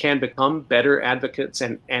scientists can become better advocates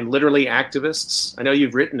and literally activists? I know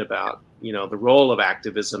you've written about the role of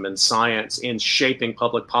activism and science in shaping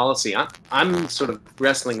public policy. I'm sort of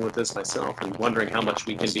wrestling with this myself and wondering how much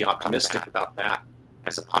we can be optimistic about that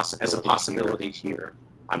as a possibility here.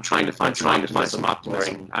 I'm trying to find some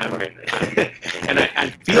optimism. And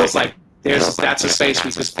it feels like that's a space we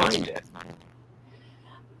just find it.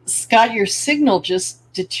 Scott, your signal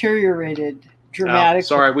just deteriorated dramatically.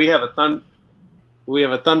 Sorry, we have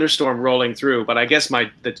a thunderstorm rolling through, but I guess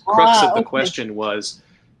the crux of the question was,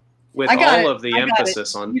 with all of the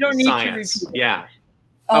emphasis on science. Yeah.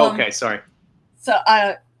 Okay, sorry.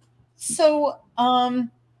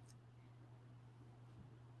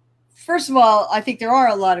 First of all, I think there are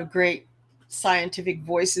a lot of great scientific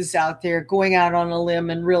voices out there going out on a limb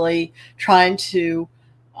and really trying to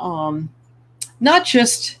not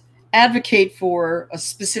just advocate for a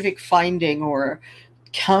specific finding or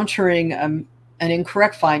countering an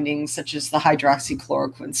incorrect finding, such as the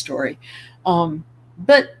hydroxychloroquine story,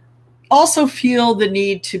 but also feel the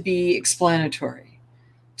need to be explanatory,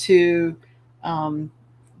 to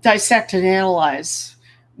dissect and analyze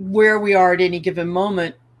where we are at any given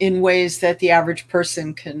moment in ways that the average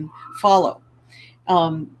person can follow.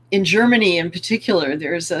 In Germany in particular,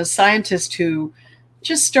 there's a scientist who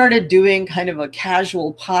just started doing kind of a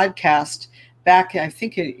casual podcast back, I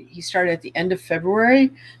think he started at the end of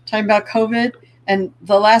February, talking about COVID. And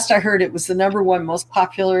the last I heard, it was the #1 most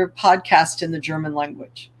popular podcast in the German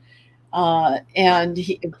language. And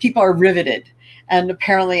people are riveted. And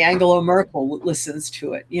apparently Angela Merkel listens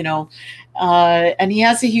to it, and he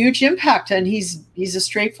has a huge impact. And he's a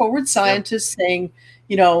straightforward scientist saying,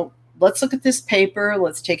 let's look at this paper.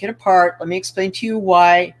 Let's take it apart. Let me explain to you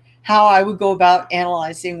how I would go about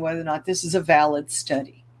analyzing whether or not this is a valid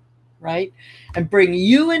study, right? And bring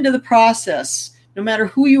you into the process, no matter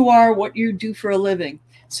who you are, what you do for a living,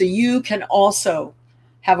 so you can also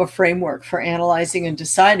have a framework for analyzing and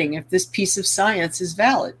deciding if this piece of science is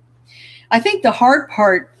valid. I think the hard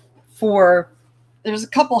part there's a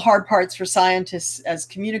couple hard parts for scientists as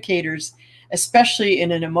communicators, especially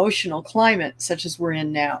in an emotional climate such as we're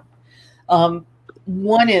in now.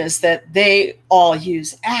 One is that they all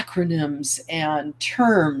use acronyms and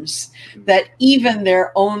terms that even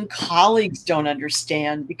their own colleagues don't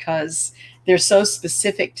understand because they're so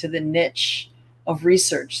specific to the niche of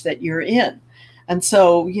research that you're in. And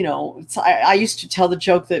so, I used to tell the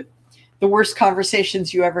joke that the worst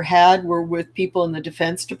conversations you ever had were with people in the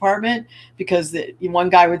Defense Department, because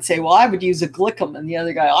one guy would say, well, I would use a Glickum, and the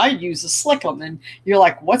other guy, I'd use a Slickum. And you're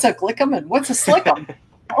like, what's a Glickum and what's a Slickum?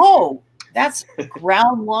 Oh, that's a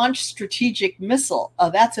ground launch strategic missile. Oh,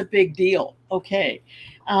 that's a big deal. Okay.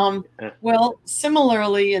 Well,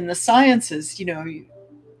 similarly in the sciences,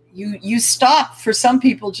 you stop for some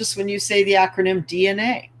people just when you say the acronym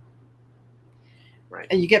DNA. Right.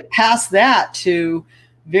 And you get past that to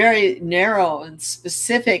very narrow and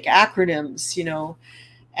specific acronyms,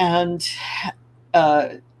 and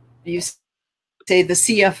you say the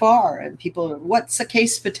CFR, and people, what's a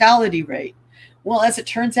case fatality rate? Well, as it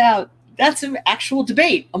turns out, that's an actual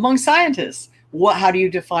debate among scientists. How do you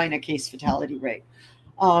define a case fatality rate?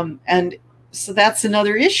 And so that's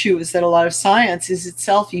another issue, is that a lot of science is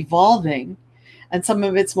itself evolving, and some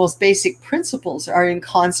of its most basic principles are in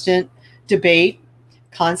constant debate,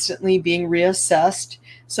 constantly being reassessed.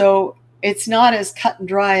 So it's not as cut and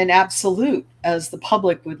dry and absolute as the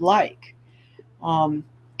public would like.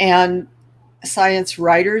 And science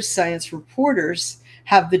writers, science reporters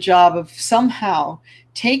have the job of somehow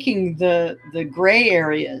taking the gray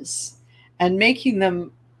areas and making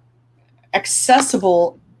them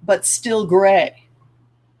accessible but still gray.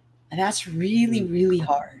 And that's really, really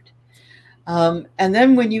hard. And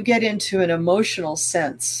then when you get into an emotional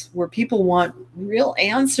sense where people want real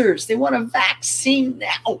answers, they want a vaccine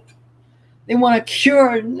now. They want a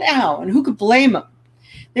cure now. And who could blame them?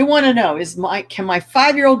 They want to know, can my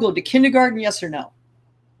 5-year-old go to kindergarten? Yes or no?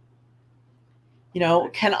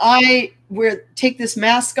 Can I take this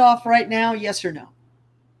mask off right now? Yes or no?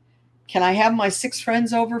 Can I have my 6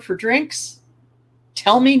 friends over for drinks?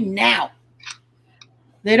 Tell me now.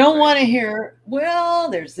 They don't want to hear,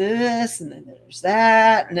 well, there's this, and then there's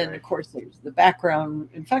that, and then, of course, there's the background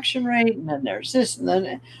infection rate, and then there's this, and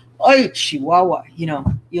then, oh, chihuahua,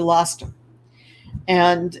 you lost them.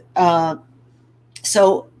 And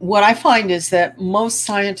so what I find is that most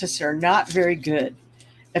scientists are not very good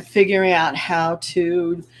at figuring out how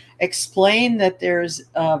to explain that there's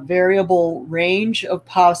a variable range of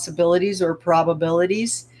possibilities or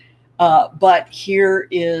probabilities, but here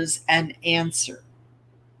is an answer.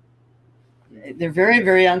 They're very,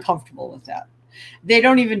 very uncomfortable with that. They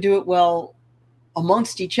don't even do it well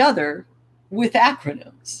amongst each other with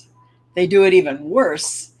acronyms. They do it even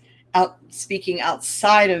worse, speaking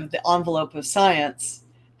outside of the envelope of science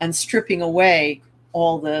and stripping away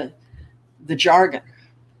all the jargon.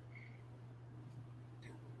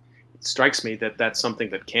 It strikes me that that's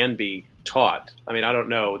something that can be taught. I mean, I don't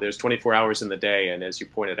know. There's 24 hours in the day, and as you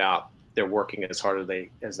pointed out, they're working as hard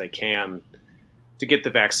as they can to get the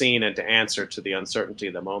vaccine and to answer to the uncertainty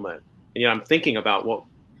of the moment. And, I'm thinking about what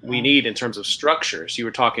we need in terms of structures. You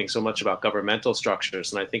were talking so much about governmental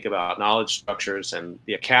structures, and I think about knowledge structures and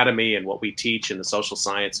the academy and what we teach in the social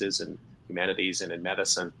sciences and humanities and in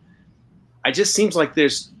medicine. It just seems like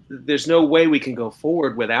there's no way we can go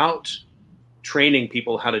forward without training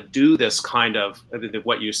people how to do this kind of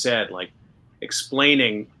what you said, like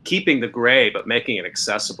explaining, keeping the gray, but making it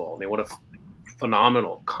accessible. I mean, what a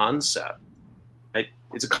phenomenal concept.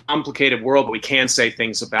 It's a complicated world, but we can say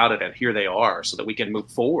things about it, and here they are, so that we can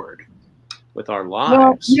move forward with our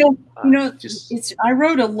lives. Well, I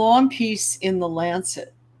wrote a long piece in the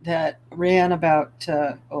Lancet that ran about,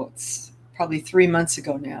 it's probably 3 months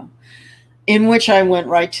ago now, in which I went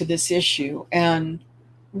right to this issue and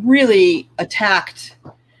really attacked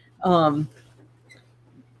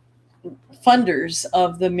funders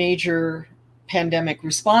of the major pandemic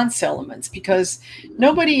response elements, because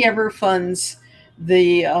nobody ever funds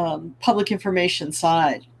the public information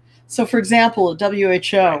side. So, for example,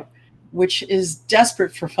 WHO, which is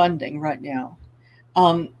desperate for funding right now,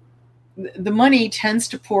 the money tends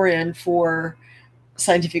to pour in for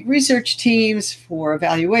scientific research teams, for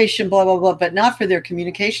evaluation, blah, blah, blah, but not for their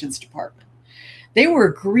communications department. They were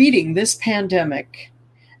greeting this pandemic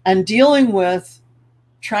and dealing with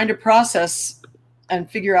trying to process and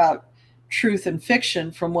figure out truth and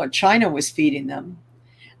fiction from what China was feeding them,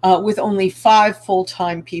 with only 5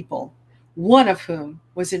 full-time people, one of whom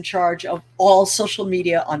was in charge of all social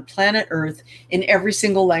media on planet Earth in every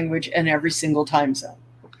single language and every single time zone.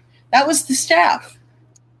 That was the staff.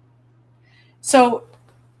 So,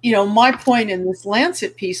 my point in this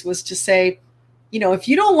Lancet piece was to say, if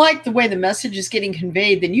you don't like the way the message is getting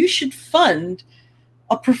conveyed, then you should fund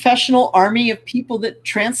a professional army of people that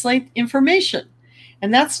translate information.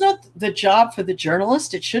 And that's not the job for the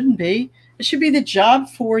journalist. It shouldn't be. It should be the job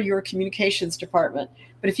for your communications department.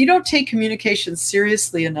 But if you don't take communications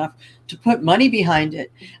seriously enough to put money behind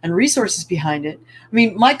it and resources behind it, I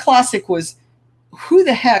mean, my classic was, who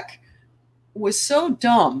the heck was so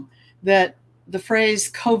dumb that the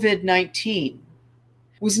phrase COVID-19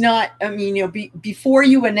 was not, before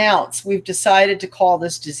you announce we've decided to call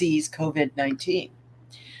this disease COVID-19,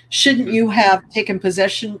 shouldn't you have taken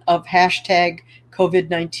possession of hashtag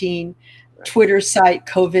COVID-19, Twitter site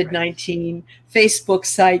COVID-19, Facebook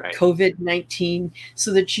site COVID-19,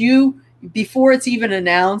 so that you, before it's even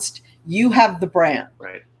announced, you have the brand,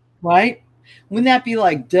 right? Wouldn't that be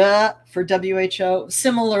like duh for WHO?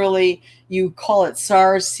 Similarly, you call it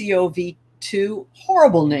SARS-CoV-2,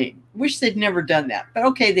 horrible name. Wish they'd never done that, but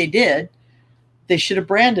okay, they did. They should have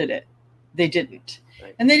branded it. They didn't.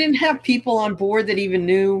 And they didn't have people on board that even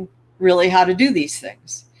knew really how to do these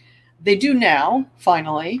things. They do now,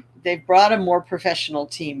 finally. They've brought a more professional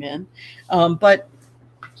team in, but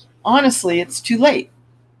honestly, it's too late.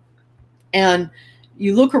 And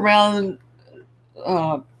you look around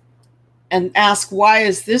and ask, why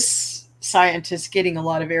is this scientist getting a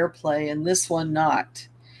lot of airplay and this one not?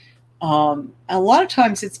 A lot of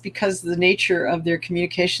times it's because of the nature of their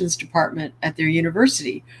communications department at their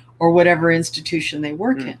university or whatever institution they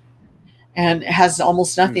work in. And it has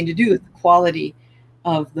almost nothing to do with the quality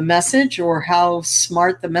of the message or how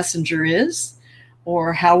smart the messenger is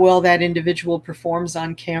or how well that individual performs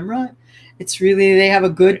on camera. It's really, they have a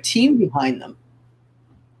good team behind them.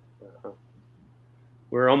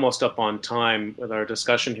 We're almost up on time with our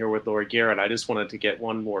discussion here with Lori Garrett. I just wanted to get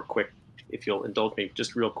one more quick, if you'll indulge me,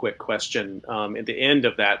 just real quick question. At the end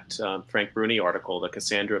of that Frank Bruni article, the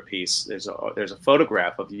Cassandra piece, there's a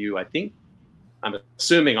photograph of you, I'm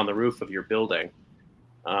assuming on the roof of your building.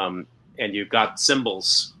 And you've got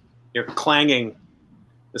cymbals, you're clanging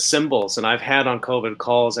the cymbals. And I've had on COVID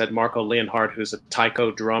calls, I had Marco Leonhardt, who's a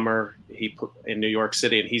taiko drummer in New York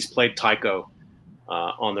City, and he's played taiko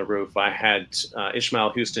on the roof. I had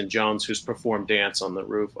Ishmael Houston Jones, who's performed dance on the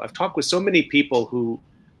roof. I've talked with so many people who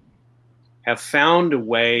have found a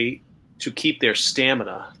way to keep their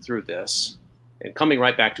stamina through this. And coming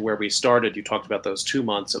right back to where we started, you talked about those 2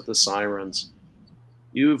 months of the sirens.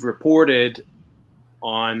 You've reported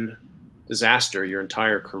on disaster your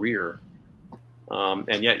entire career,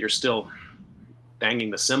 and yet you're still banging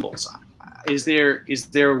the cymbals. Is there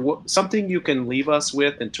something you can leave us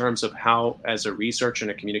with in terms of how, as a researcher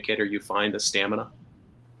and a communicator, you find the stamina?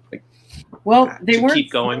 Well, they weren't.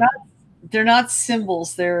 Keep going. They're not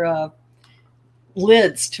cymbals. They're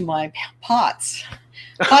lids to my pots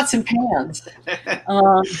and pans.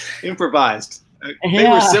 Improvised. They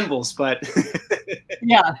were cymbals, but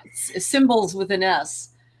yeah, symbols with an S.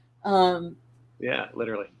 Yeah,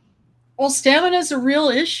 literally. Well, stamina is a real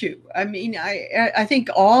issue. I mean, I think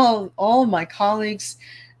all my colleagues,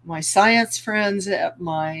 my science friends,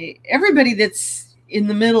 everybody that's in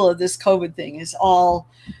the middle of this COVID thing is all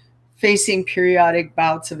facing periodic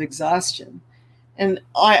bouts of exhaustion. And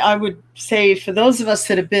I would say for those of us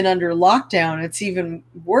that have been under lockdown, it's even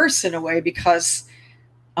worse in a way because,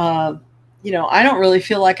 I don't really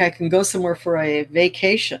feel like I can go somewhere for a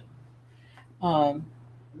vacation.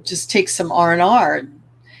 Just take some R&R,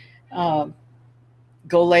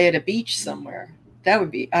 go lay at a beach somewhere. That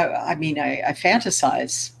would be, I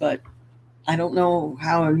fantasize, but I don't know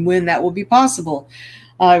how and when that will be possible.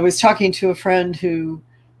 I was talking to a friend who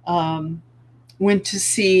went to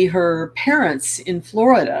see her parents in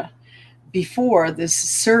Florida before this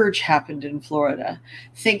surge happened in Florida,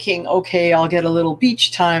 thinking, okay, I'll get a little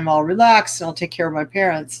beach time, I'll relax, and I'll take care of my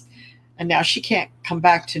parents. And now she can't come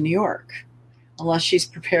back to New York unless she's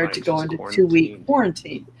prepared to go into 2-week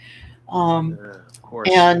quarantine. Of course.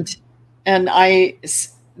 And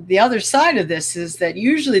the other side of this is that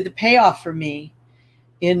usually the payoff for me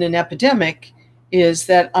in an epidemic is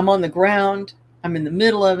that I'm on the ground, I'm in the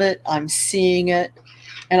middle of it, I'm seeing it,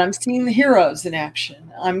 and I'm seeing the heroes in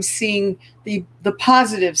action. I'm seeing the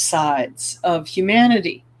positive sides of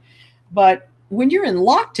humanity. But when you're in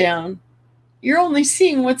lockdown, you're only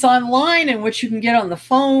seeing what's online and what you can get on the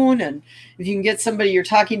phone. And if you can get somebody you're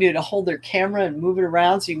talking to hold their camera and move it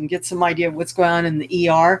around so you can get some idea of what's going on in the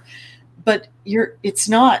ER. But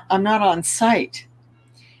I'm not on site.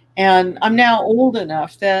 And I'm now old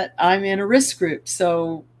enough that I'm in a risk group.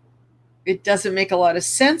 So it doesn't make a lot of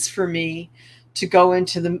sense for me to go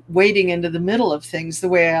wading into the middle of things the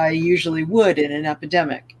way I usually would in an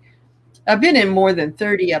epidemic. I've been in more than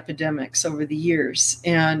 30 epidemics over the years,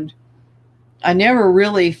 and I never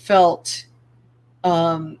really felt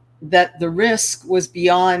that the risk was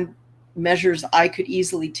beyond measures I could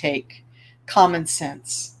easily take, common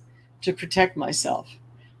sense, to protect myself.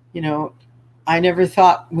 I never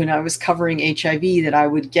thought when I was covering HIV that I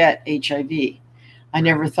would get HIV. I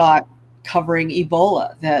never thought covering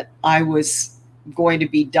Ebola that I was going to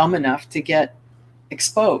be dumb enough to get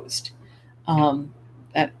exposed.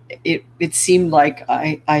 That it seemed like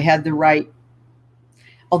I had the right,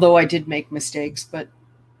 although I did make mistakes, but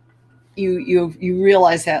you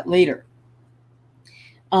realize that later.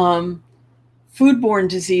 Foodborne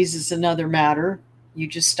disease is another matter. You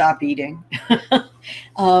just stop eating.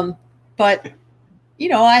 But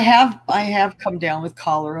I have come down with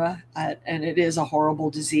cholera, and it is a horrible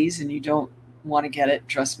disease, and you don't want to get it,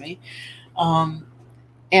 trust me.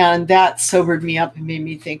 And that sobered me up and made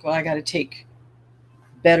me think, well, I got to take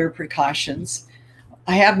better precautions.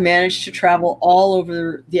 I have managed to travel all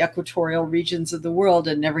over the equatorial regions of the world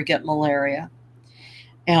and never get malaria.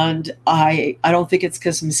 And I don't think it's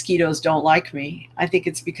because mosquitoes don't like me. I think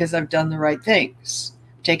it's because I've done the right things,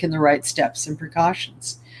 taken the right steps and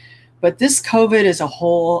precautions. But this COVID is a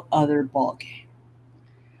whole other ballgame.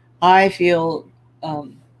 I feel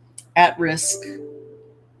at risk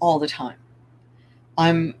all the time.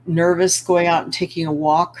 I'm nervous going out and taking a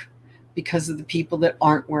walk because of the people that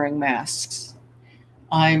aren't wearing masks.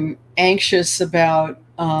 I'm anxious about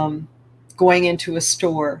going into a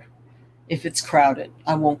store if it's crowded.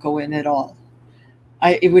 I won't go in at all.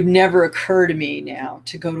 It would never occur to me now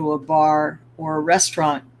to go to a bar or a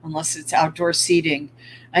restaurant unless it's outdoor seating.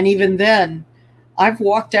 And even then, I've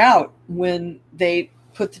walked out when they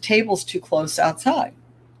put the tables too close outside.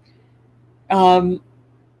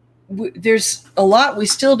 There's a lot we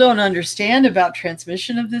still don't understand about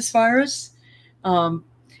transmission of this virus,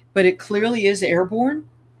 but it clearly is airborne,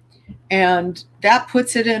 and that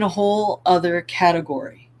puts it in a whole other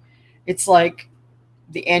category. It's like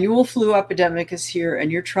the annual flu epidemic is here, and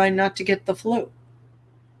you're trying not to get the flu.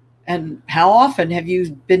 And how often have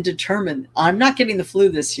you been determined, I'm not getting the flu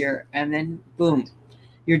this year, and then boom,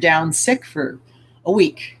 you're down sick for a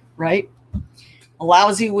week, right? A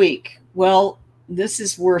lousy week. Well, this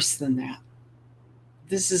is worse than that.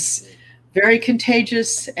 This is very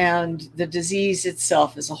contagious, and the disease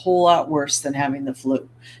itself is a whole lot worse than having the flu,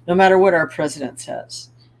 no matter what our president says.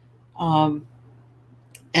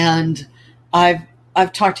 And I've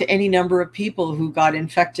talked to any number of people who got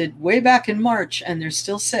infected way back in March, and they're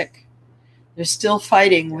still sick. They're still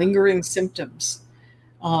fighting lingering symptoms.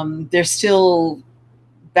 They're still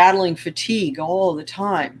battling fatigue all the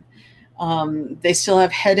time. They still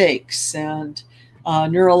have headaches and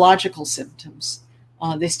neurological symptoms.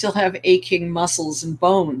 They still have aching muscles and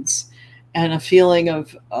bones and a feeling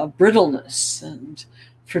of brittleness and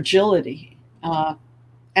fragility,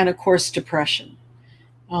 and of course, depression.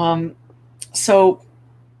 So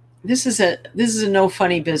this is a no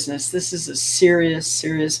funny business. This is a serious,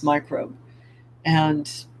 serious microbe,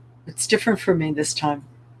 and it's different for me this time.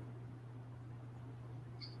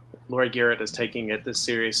 Lori Garrett is taking it this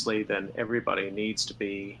seriously, then everybody needs to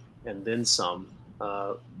be, and then some.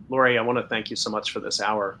 Lori, I want to thank you so much for this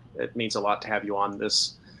hour. It means a lot to have you on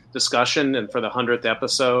this discussion and for the 100th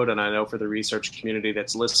episode. And I know for the research community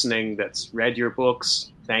that's listening, that's read your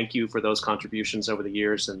books, thank you for those contributions over the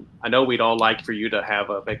years. And I know we'd all like for you to have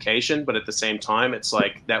a vacation, but at the same time, it's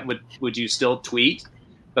like, that would you still tweet?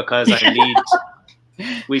 Because I need,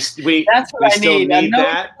 we still need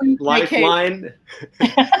that lifeline.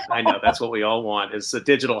 I know that's what we all want, is a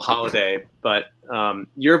digital holiday, but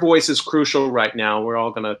your voice is crucial right now. We're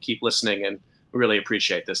all going to keep listening, and we really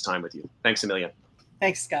appreciate this time with you. Thanks a million.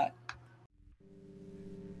 Thanks, Scott.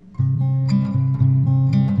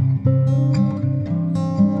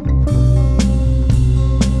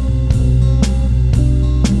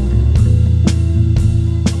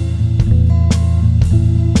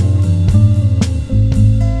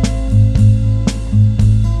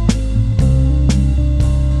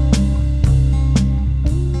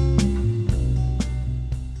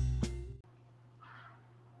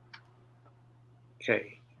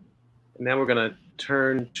 Okay, and now we're going to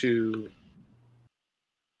turn to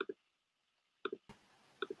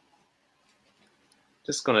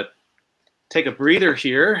just going to take a breather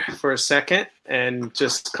here for a second and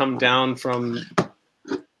just come down from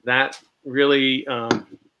that really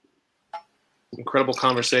incredible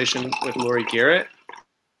conversation with Lori Garrett,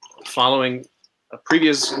 following a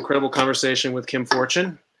previous incredible conversation with Kim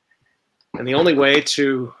Fortune. And the only way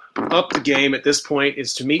to up the game at this point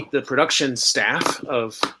is to meet the production staff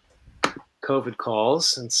of COVID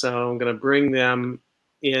Calls. And so I'm going to bring them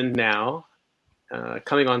in now.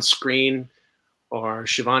 Coming on screen are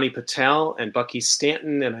Shivani Patel and Bucky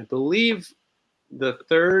Stanton. And I believe the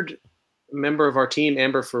third member of our team,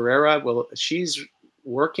 Amber Ferreira, she's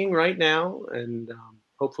working right now. And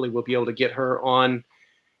hopefully we'll be able to get her on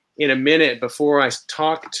in a minute. Before I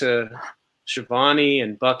talk to Shivani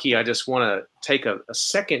and Bucky, I just want to take a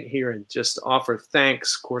second here and just offer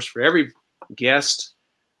thanks, of course, for every guest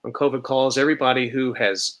on COVID Calls, everybody who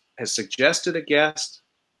has suggested a guest.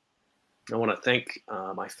 I want to thank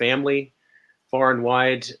my family far and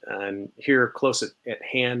wide, and here close at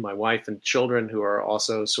hand, my wife and children, who are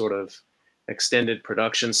also sort of extended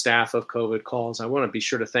production staff of COVID Calls. I want to be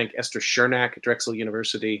sure to thank Esther Chernak at Drexel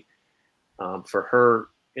University for her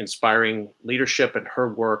inspiring leadership and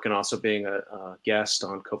her work, and also being a guest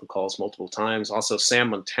on COVID Calls multiple times. Also Sam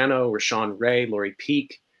Montano, Rashawn Ray, Lori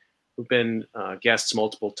Peak, who've been guests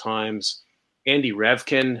multiple times. Andy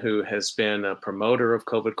Revkin, who has been a promoter of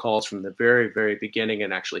COVID Calls from the very, very beginning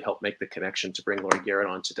and actually helped make the connection to bring Lori Garrett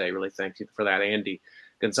on today. Really thank you for that, Andy.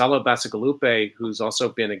 Gonzalo Bacigalupe, who's also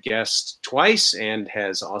been a guest twice and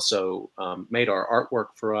has also made our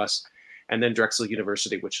artwork for us. And then Drexel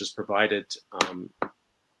University, which has provided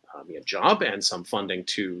me a job and some funding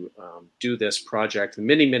to do this project. And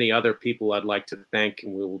many, many other people I'd like to thank,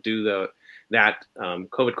 and we will do that.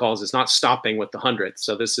 COVID Calls is not stopping with the 100th,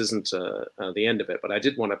 so this isn't the end of it. But I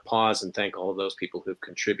did want to pause and thank all of those people who've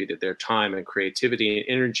contributed their time and creativity and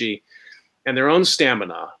energy and their own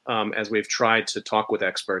stamina as we've tried to talk with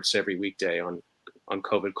experts every weekday on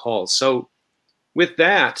COVID Calls. So with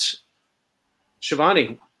that,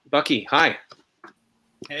 Shivani, Bucky, hi.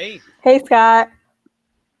 Hey. Hey, Scott.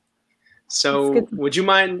 So would you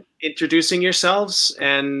mind introducing yourselves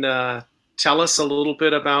and tell us a little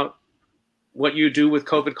bit about what you do with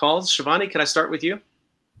COVID Calls? Shivani, can I start with you?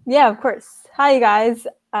 Yeah, of course. Hi, you guys.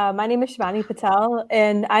 My name is Shivani Patel,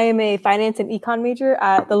 and I am a finance and econ major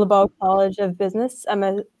at the LeBeau College of Business. I'm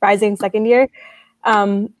a rising second year.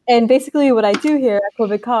 And basically what I do here at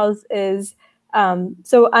COVID Calls is,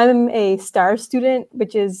 so I'm a STAR student,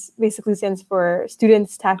 which is basically stands for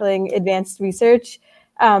Students Tackling Advanced Research.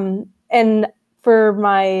 And for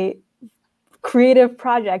my creative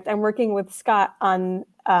project, I'm working with Scott on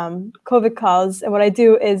COVID Calls. And what I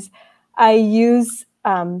do is I use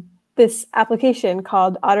this application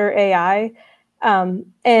called Otter AI.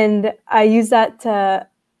 And I use that to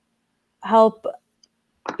help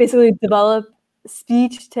basically develop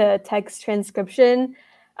speech to text transcription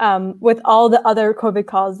with all the other COVID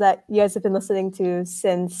calls that you guys have been listening to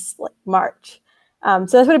since like March. So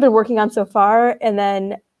that's what I've been working on so far. And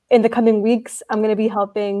then in the coming weeks, I'm going to be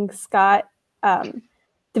helping Scott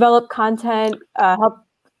develop content, help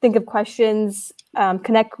think of questions,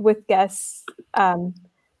 connect with guests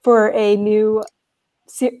for a new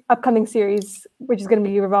upcoming series, which is going to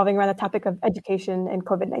be revolving around the topic of education and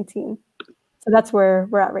COVID-19. So that's where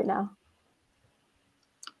we're at right now.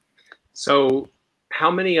 So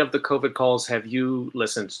how many of the COVID Calls have you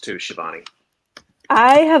listened to, Shivani?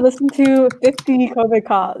 I have listened to 50 COVID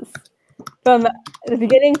calls from the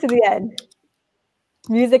beginning to the end.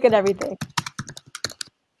 music and everything.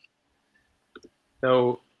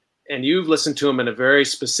 So, and you've listened to them in a very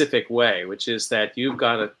specific way, which is that you've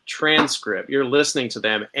got a transcript. You're listening to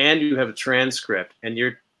them, and you have a transcript, and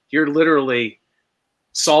you're literally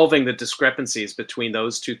solving the discrepancies between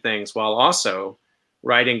those two things while also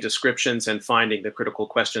writing descriptions and finding the critical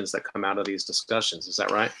questions that come out of these discussions. Is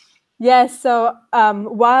that right? Yes. So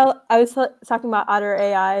while I was talking about Otter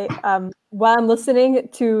AI, while I'm listening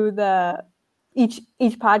to each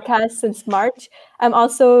podcast since March, I'm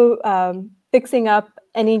also fixing up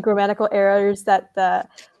any grammatical errors that the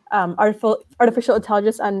artificial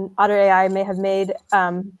intelligence on Otter AI may have made.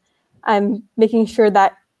 I'm making sure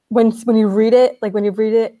that when you read it, like when you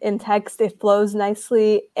read it in text, it flows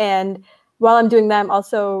nicely. And while I'm doing that, I'm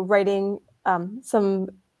also writing some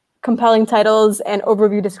compelling titles and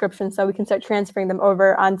overview descriptions so we can start transferring them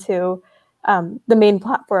over onto the main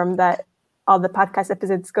platform that all the podcast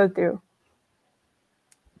episodes go through.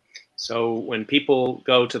 So when people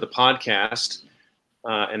go to the podcast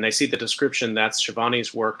and they see the description, that's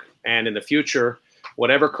Shivani's work. And in the future,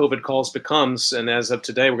 whatever COVID calls becomes, and as of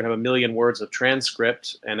today, we're going to have 1 million words of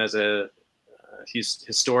transcript. And as a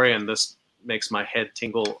historian, this makes my head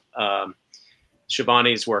tingle.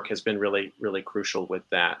 Shivani's work has been really, really crucial with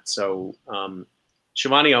that. So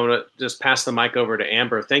Shivani, I want to just pass the mic over to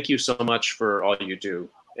Amber. Thank you so much for all you do.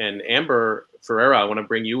 And Amber Ferreira, I want to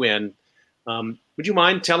bring you in. Would you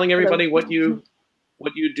mind telling everybody what you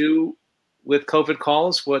do with COVID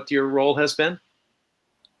calls, what your role has been?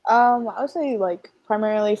 I would say like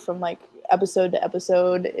primarily from like episode to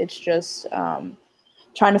episode, it's just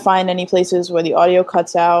trying to find any places where the audio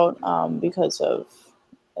cuts out because of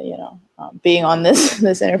being on this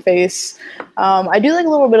interface. I do like a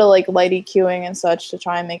little bit of like light EQing and such to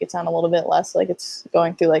try and make it sound a little bit less like it's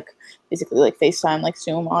going through like basically like FaceTime, like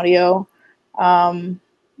Zoom audio.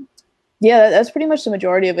 Yeah, that's pretty much the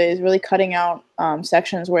majority of it, is really cutting out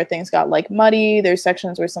sections where things got like muddy. There's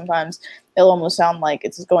sections where sometimes it'll almost sound like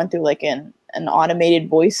it's going through like an automated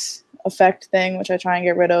voice effect thing, which I try and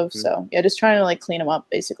get rid of. So yeah, just trying to like clean them up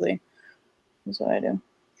basically. That's what I do.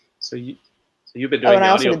 So you've been doing the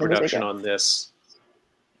audio production on this.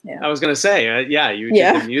 Yeah. I was going to say, you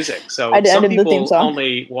did the music. So some people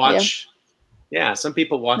only watch. Yeah, some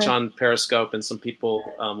people watch on Periscope and some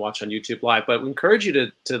people watch on YouTube Live. But we encourage you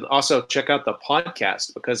to also check out the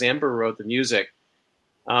podcast because Amber wrote the music.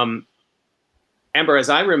 Amber, as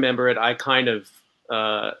I remember it, I kind of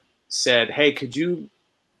said, hey,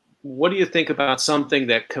 what do you think about something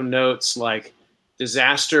that connotes like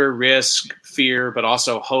disaster, risk, fear, but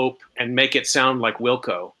also hope, and make it sound like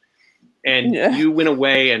Wilco? And you went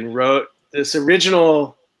away and wrote this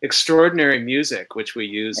original extraordinary music, which we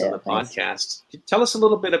use on the podcast. Tell us a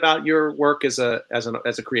little bit about your work as a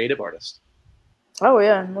creative artist. Oh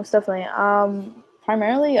yeah, most definitely.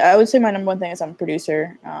 Primarily, I would say my number one thing is I'm a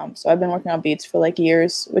producer. So I've been working on beats for like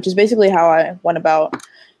years, which is basically how I went about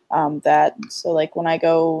that. So like when I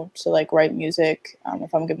go to like write music,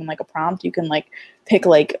 if I'm given like a prompt, you can like pick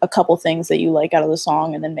like a couple things that you like out of the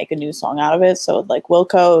song and then make a new song out of it. So like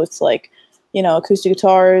Wilco, it's like, acoustic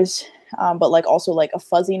guitars, but like also like a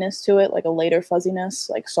fuzziness to it, like a later fuzziness,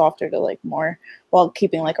 like softer to like more, while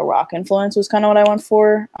keeping like a rock influence was kind of what I went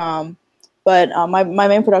for. But my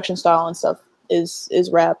main production style and stuff is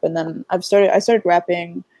rap, and then I started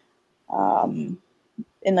rapping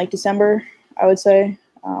in like December, I would say,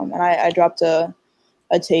 and I dropped a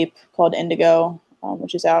tape called Indigo,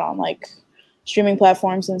 which is out on like streaming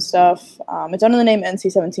platforms and stuff. It's under the name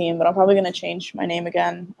NC-17, but I'm probably going to change my name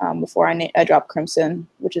again before I drop Crimson,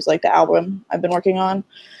 which is like the album I've been working on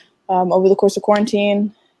over the course of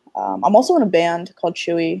quarantine. I'm also in a band called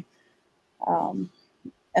Chewy, and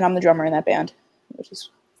I'm the drummer in that band, which is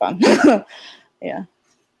fun. Yeah.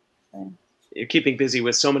 You're keeping busy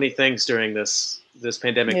with so many things during this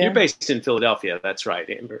pandemic. Yeah. You're based in Philadelphia, that's right,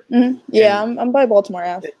 Amber. Mm-hmm. Yeah, I'm by Baltimore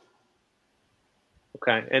Ave.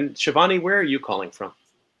 Okay, and Shivani, where are you calling from?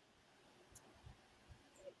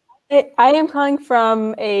 I am calling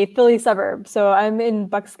from a Philly suburb. So I'm in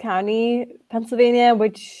Bucks County, Pennsylvania,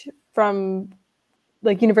 which from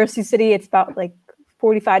like University City, it's about like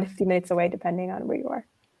 45 to 50 minutes away, depending on where you are.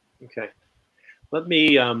 Okay. Let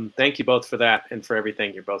me thank you both for that and for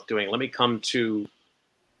everything you're both doing. Let me come to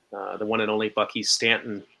the one and only Bucky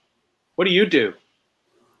Stanton. What do you do?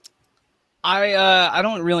 I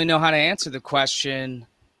don't really know how to answer the question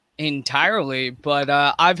entirely, but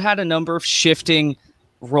I've had a number of shifting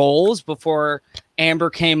roles. Before Amber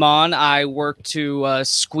came on, I worked to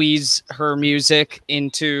squeeze her music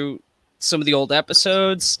into some of the old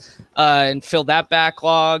episodes and fill that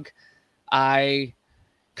backlog. I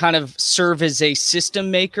kind of serve as a system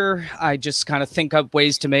maker. I just kind of think up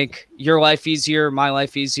ways to make your life easier, my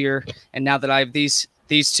life easier. And now that I have these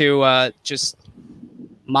two, just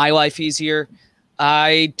my life easier.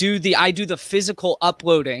 I do the physical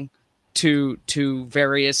uploading to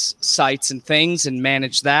various sites and things and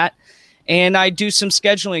manage that. And I do some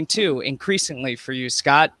scheduling too, increasingly for you,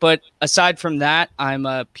 Scott. But aside from that, I'm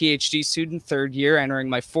a PhD student, third year, entering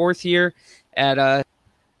my fourth year at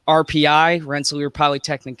RPI, Rensselaer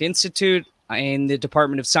Polytechnic Institute, in the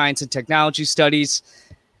Department of Science and Technology Studies.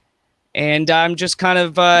 And I'm just kind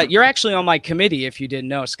of, you're actually on my committee, if you didn't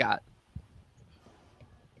know, Scott.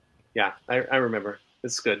 Yeah, I remember.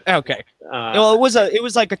 It's good. Okay. Well, it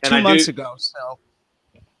was like 2 months ago. So.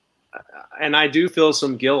 And I do feel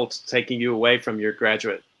some guilt taking you away from your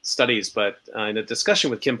graduate studies, but in a discussion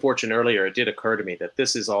with Kim Fortune earlier, it did occur to me that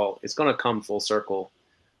this is all, it's going to come full circle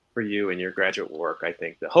for you in your graduate work. I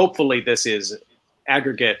think that hopefully this is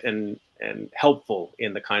aggregate and helpful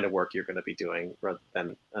in the kind of work you're going to be doing rather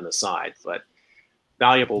than an aside, but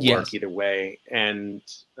valuable work either way. And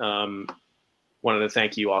wanted to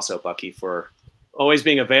thank you also, Bucky, for always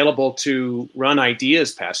being available to run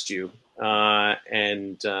ideas past you.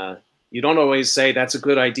 And you don't always say that's a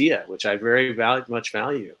good idea, which I very much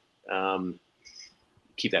value.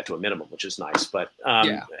 Keep that to a minimum, which is nice. But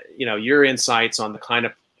you know, your insights on the kind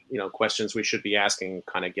of questions we should be asking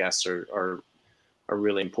kind of guests are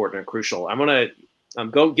really important and crucial. I'm gonna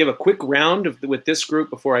go give a quick round with this group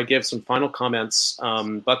before I give some final comments.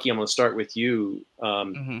 Bucky, I'm gonna start with you.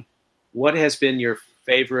 What has been your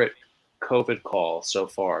favorite COVID call so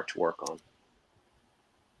far to work on?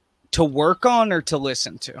 To work on or to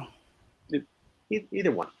listen to?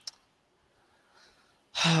 Either one.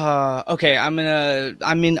 Okay, I'm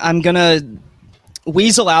gonna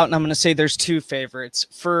weasel out and I'm gonna say there's two favorites.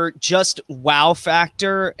 For just wow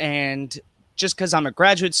factor and just because I'm a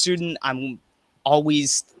graduate student, I'm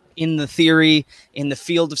always in the theory, in the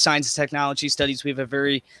field of science and technology studies. We have a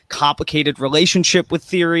very complicated relationship with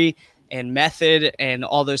theory and method and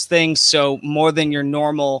all those things. So more than your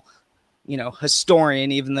normal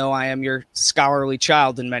historian, even though I am your scholarly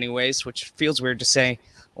child in many ways, which feels weird to say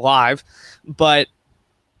live, but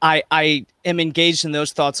I am engaged in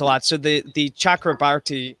those thoughts a lot. So the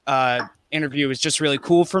Chakrabarty interview was just really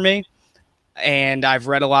cool for me. And I've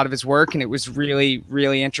read a lot of his work, and it was really,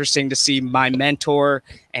 really interesting to see my mentor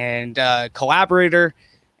and collaborator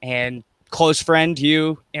and close friend,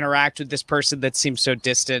 you, interact with this person that seems so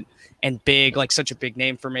distant and big, like such a big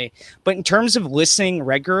name for me. But in terms of listening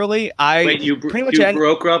regularly, you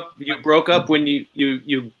broke up when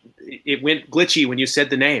it went glitchy when you said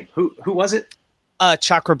the name. Who was it?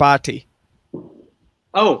 Chakrabarty.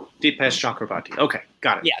 Oh, Dipesh Chakrabarty. Okay,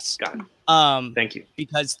 got it. Yes, got it. Thank you.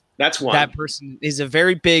 Because that's one. That person is a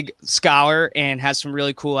very big scholar and has some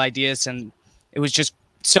really cool ideas, and it was just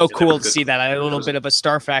so cool to see that. I had a little bit of a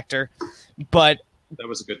star factor, but that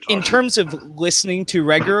was a good talk. In terms of listening to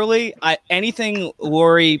regularly, anything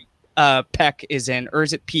Lori Peck is in, or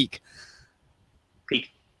is it Peak?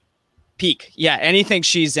 Peak. Yeah, anything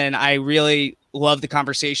she's in, I really love the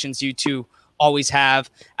conversations you two always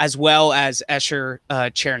have, as well as Escher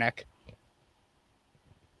Chernik.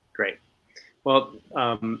 Great. Well,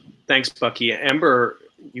 thanks, Bucky. Ember,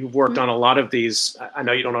 you've worked on a lot of these. I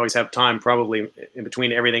know you don't always have time, probably in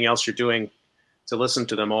between everything else you're doing, to listen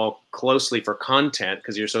to them all closely for content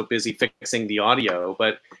because you're so busy fixing the audio.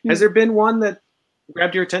 But has there been one that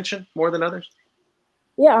grabbed your attention more than others?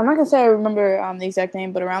 Yeah, I'm not gonna say I remember the exact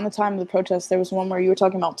name, but around the time of the protest, there was one where you were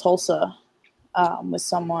talking about Tulsa with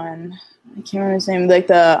someone. I can't remember his name. Like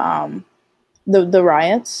the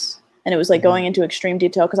riots, and it was like going into extreme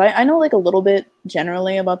detail because I know like a little bit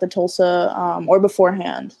generally about the Tulsa or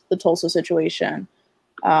beforehand the Tulsa situation,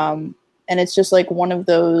 and it's just like one of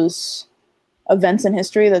those events in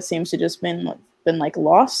history that seems to just been like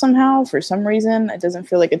lost somehow for some reason. It doesn't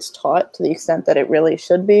feel like it's taught to the extent that it really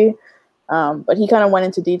should be. But he kind of went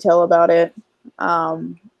into detail about it.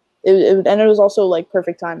 And it was also like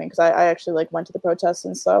perfect timing because I actually like went to the protests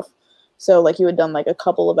and stuff. So like you had done like a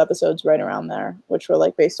couple of episodes right around there, which were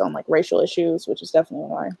like based on like racial issues, which is definitely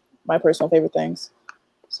one of my personal favorite things.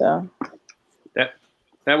 So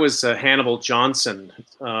that was Hannibal Johnson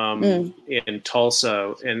in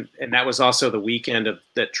Tulsa, and that was also the weekend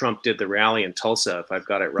that Trump did the rally in Tulsa, if I've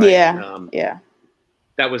got it right. Yeah.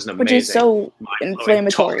 That was an amazing, which is so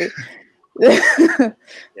inflammatory.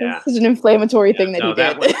 Yeah, such an inflammatory thing that he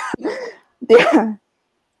did. Yeah.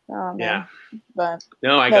 Yeah. But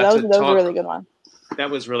that was a really good one. That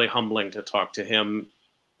was really humbling to talk to him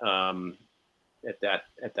at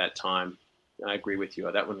that time. I agree with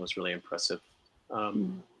you. That one was really impressive.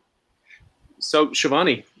 So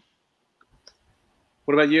Shivani,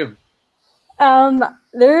 what about you?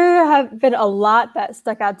 There have been a lot that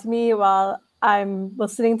stuck out to me while I'm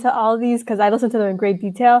listening to all of these because I listened to them in great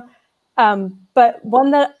detail. But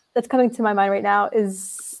one that's coming to my mind right now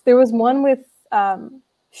is there was one with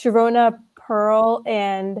Sharona Pearl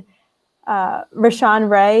and Rashawn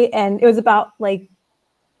Ray, and it was about like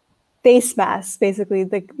face masks, basically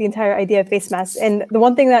the entire idea of face masks. And the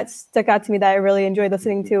one thing that stuck out to me that I really enjoyed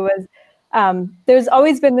listening to was there's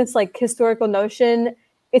always been this like historical notion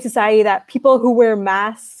in society that people who wear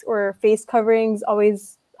masks or face coverings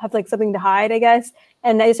always have like something to hide, I guess.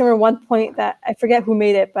 And I just remember one point that I forget who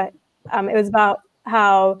made it, but it was about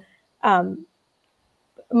how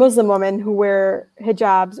Muslim women who wear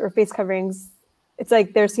hijabs or face coverings, it's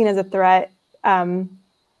like they're seen as a threat. The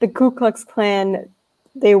Ku Klux Klan,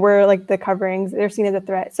 they wear like the coverings, they're seen as a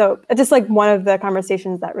threat. So it's just like one of the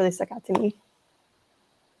conversations that really stuck out to me.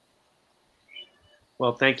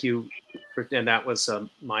 Well, thank you. And that was a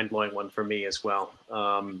mind-blowing one for me as well.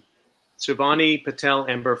 Shivani Patel,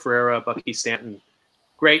 Amber Ferreira, Bucky Stanton,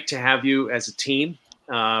 great to have you as a team.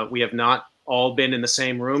 We have not all been in the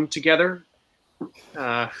same room together.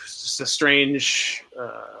 It's just a strange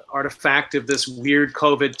artifact of this weird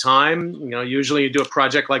COVID time. You know, usually you do a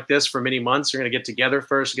project like this for many months. You're going to get together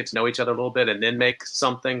first, get to know each other a little bit, and then make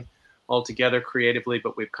something all together creatively.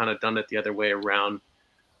 But we've kind of done it the other way around.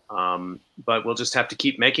 But we'll just have to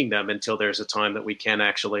keep making them until there's a time that we can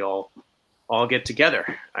actually all get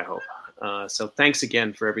together, I hope. So thanks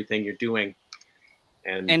again for everything you're doing.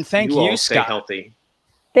 And thank you, all stay Scott. healthy.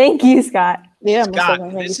 Thank you, Scott. Yeah,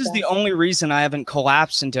 Scott, this is the only reason I haven't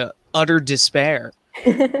collapsed into utter despair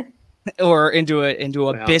or into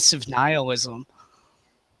abyss of nihilism.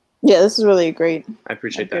 Yeah, this is really great. I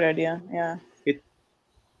appreciate that. Good idea. Yeah.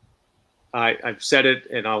 I've said it,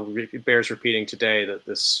 and it bears repeating today that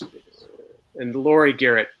this, and Lori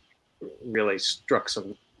Garrett really struck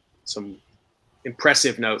some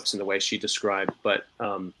impressive notes in the way she described. But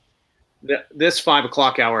this 5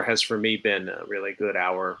 o'clock hour has for me been a really good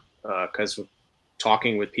hour because of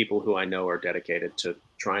talking with people who I know are dedicated to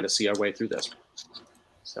trying to see our way through this.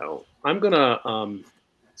 So I'm gonna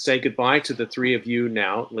say goodbye to the three of you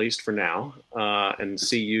now, at least for now, and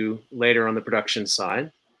see you later on the production side.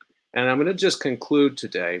 And I'm going to just conclude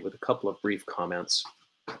today with a couple of brief comments.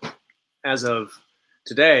 As of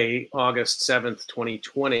today, August 7th,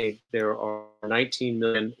 2020, there are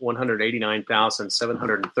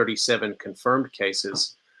 19,189,737 confirmed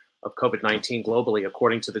cases of COVID-19 globally,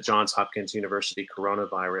 according to the Johns Hopkins University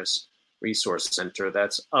Coronavirus Resource Center.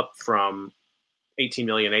 That's up from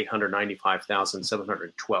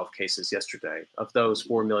 18,895,712 cases yesterday. Of those,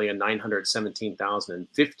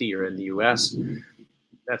 4,917,050 are in the US.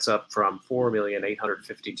 That's up from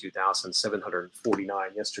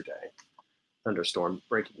 4,852,749 yesterday. Thunderstorm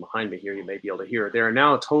breaking behind me here, you may be able to hear it. There are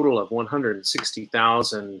now a total of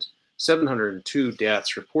 160,702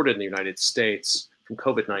 deaths reported in the United States from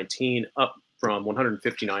COVID-19, up from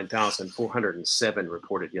 159,407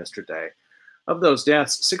 reported yesterday. Of those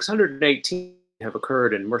deaths, 618 have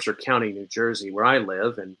occurred in Mercer County, New Jersey, where I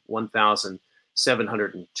live, and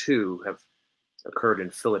 1,702 have occurred in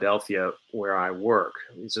Philadelphia, where I work.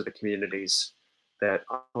 These are the communities that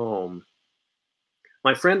are home.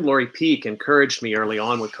 My friend Lori Peek encouraged me early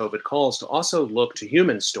on with COVID calls to also look to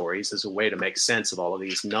human stories as a way to make sense of all of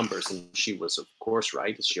these numbers. And she was, of course,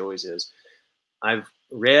 right, as she always is. I've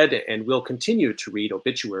read and will continue to read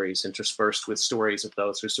obituaries interspersed with stories of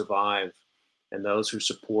those who survive and those who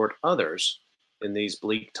support others in these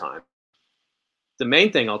bleak times. The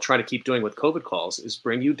main thing I'll try to keep doing with COVID calls is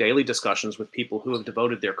bring you daily discussions with people who have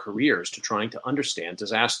devoted their careers to trying to understand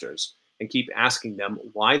disasters and keep asking them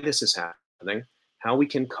why this is happening, how we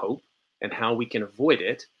can cope, and how we can avoid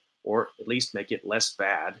it, or at least make it less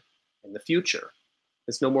bad in the future.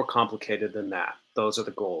 It's no more complicated than that. Those are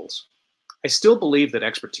the goals. I still believe that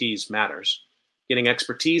expertise matters. Getting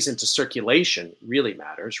expertise into circulation really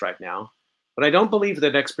matters right now, but I don't believe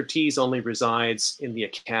that expertise only resides in the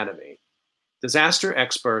academy. Disaster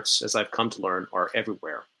experts, as I've come to learn, are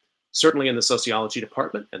everywhere. Certainly in the sociology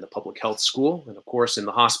department and the public health school, and of course in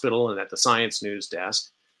the hospital and at the science news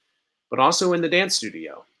desk, but also in the dance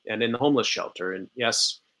studio and in the homeless shelter, and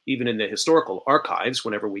yes, even in the historical archives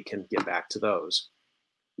whenever we can get back to those.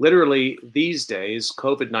 Literally, these days,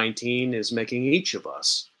 COVID-19 is making each of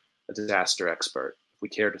us a disaster expert. If we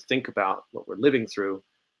care to think about what we're living through,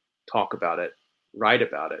 talk about it, write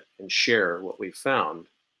about it, and share what we've found.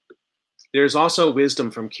 There's also wisdom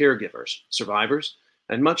from caregivers, survivors,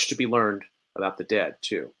 and much to be learned about the dead,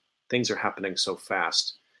 too. Things are happening so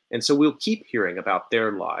fast. And so we'll keep hearing about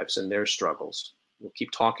their lives and their struggles. We'll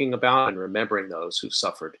keep talking about and remembering those who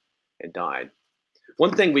suffered and died.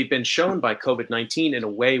 One thing we've been shown by COVID-19 in a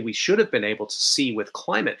way we should have been able to see with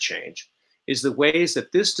climate change is the ways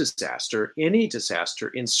that this disaster, any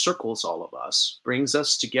disaster, encircles all of us, brings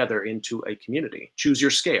us together into a community. Choose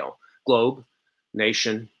your scale: globe,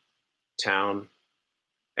 nation, town,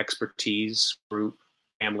 expertise, group,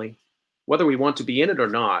 family. Whether we want to be in it or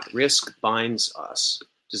not, risk binds us.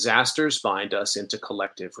 Disasters bind us into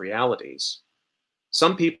collective realities.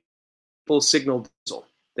 Some people signal diesel.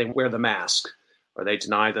 They wear the mask, or they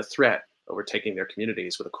deny the threat overtaking their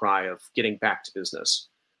communities with a cry of getting back to business.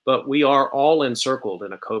 But we are all encircled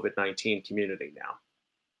in a COVID-19 community now.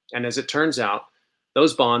 And as it turns out,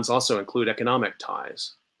 those bonds also include economic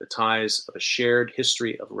ties, the ties of a shared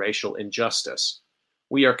history of racial injustice.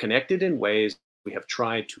 We are connected in ways we have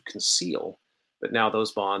tried to conceal, but now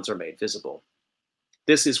those bonds are made visible.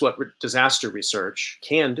 This is what disaster research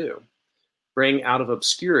can do: bring out of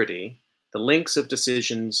obscurity the links of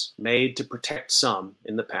decisions made to protect some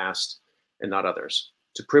in the past and not others,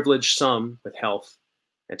 to privilege some with health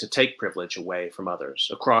and to take privilege away from others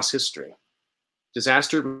across history.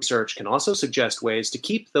 Disaster research can also suggest ways to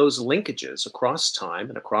keep those linkages across time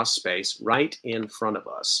and across space right in front of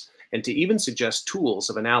us, and to even suggest tools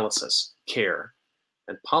of analysis, care,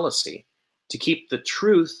 and policy to keep the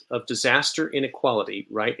truth of disaster inequality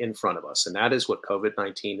right in front of us. And that is what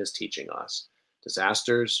COVID-19 is teaching us.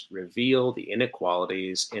 Disasters reveal the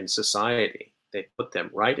inequalities in society. They put them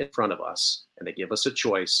right in front of us, and they give us a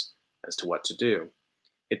choice as to what to do.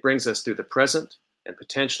 It brings us through the present and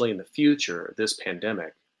potentially in the future of this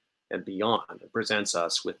pandemic and beyond. It presents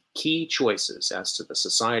us with key choices as to the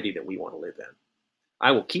society that we want to live in.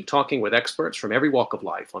 I will keep talking with experts from every walk of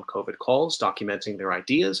life on COVID calls, documenting their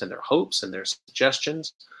ideas and their hopes and their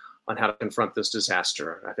suggestions on how to confront this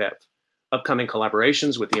disaster. I've had upcoming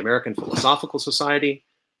collaborations with the American Philosophical Society,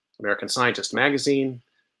 American Scientist Magazine,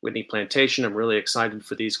 Whitney Plantation. I'm really excited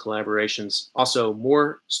for these collaborations. Also,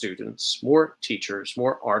 more students, more teachers,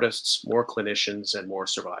 more artists, more clinicians, and more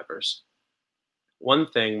survivors. One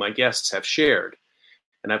thing my guests have shared,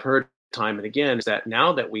 and I've heard time and again, is that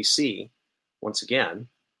now that we see, once again,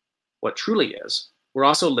 what truly is, we're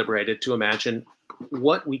also liberated to imagine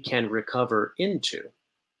what we can recover into,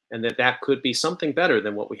 and that could be something better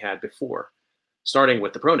than what we had before. Starting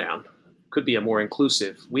with the pronoun, could be a more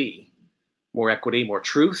inclusive we. More equity, more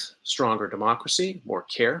truth, stronger democracy, more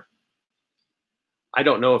care. I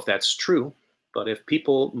don't know if that's true, but if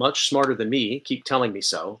people much smarter than me keep telling me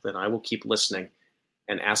so, then I will keep listening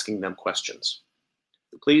and asking them questions.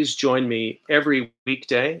 Please join me every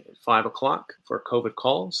weekday at 5 o'clock for COVID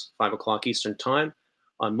calls, 5 o'clock Eastern Time.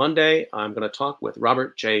 On Monday, I'm going to talk with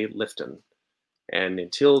Robert J. Lifton. And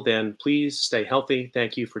until then, please stay healthy.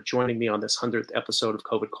 Thank you for joining me on this 100th episode of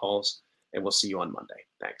COVID Calls, and we'll see you on Monday.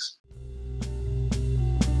 Thanks.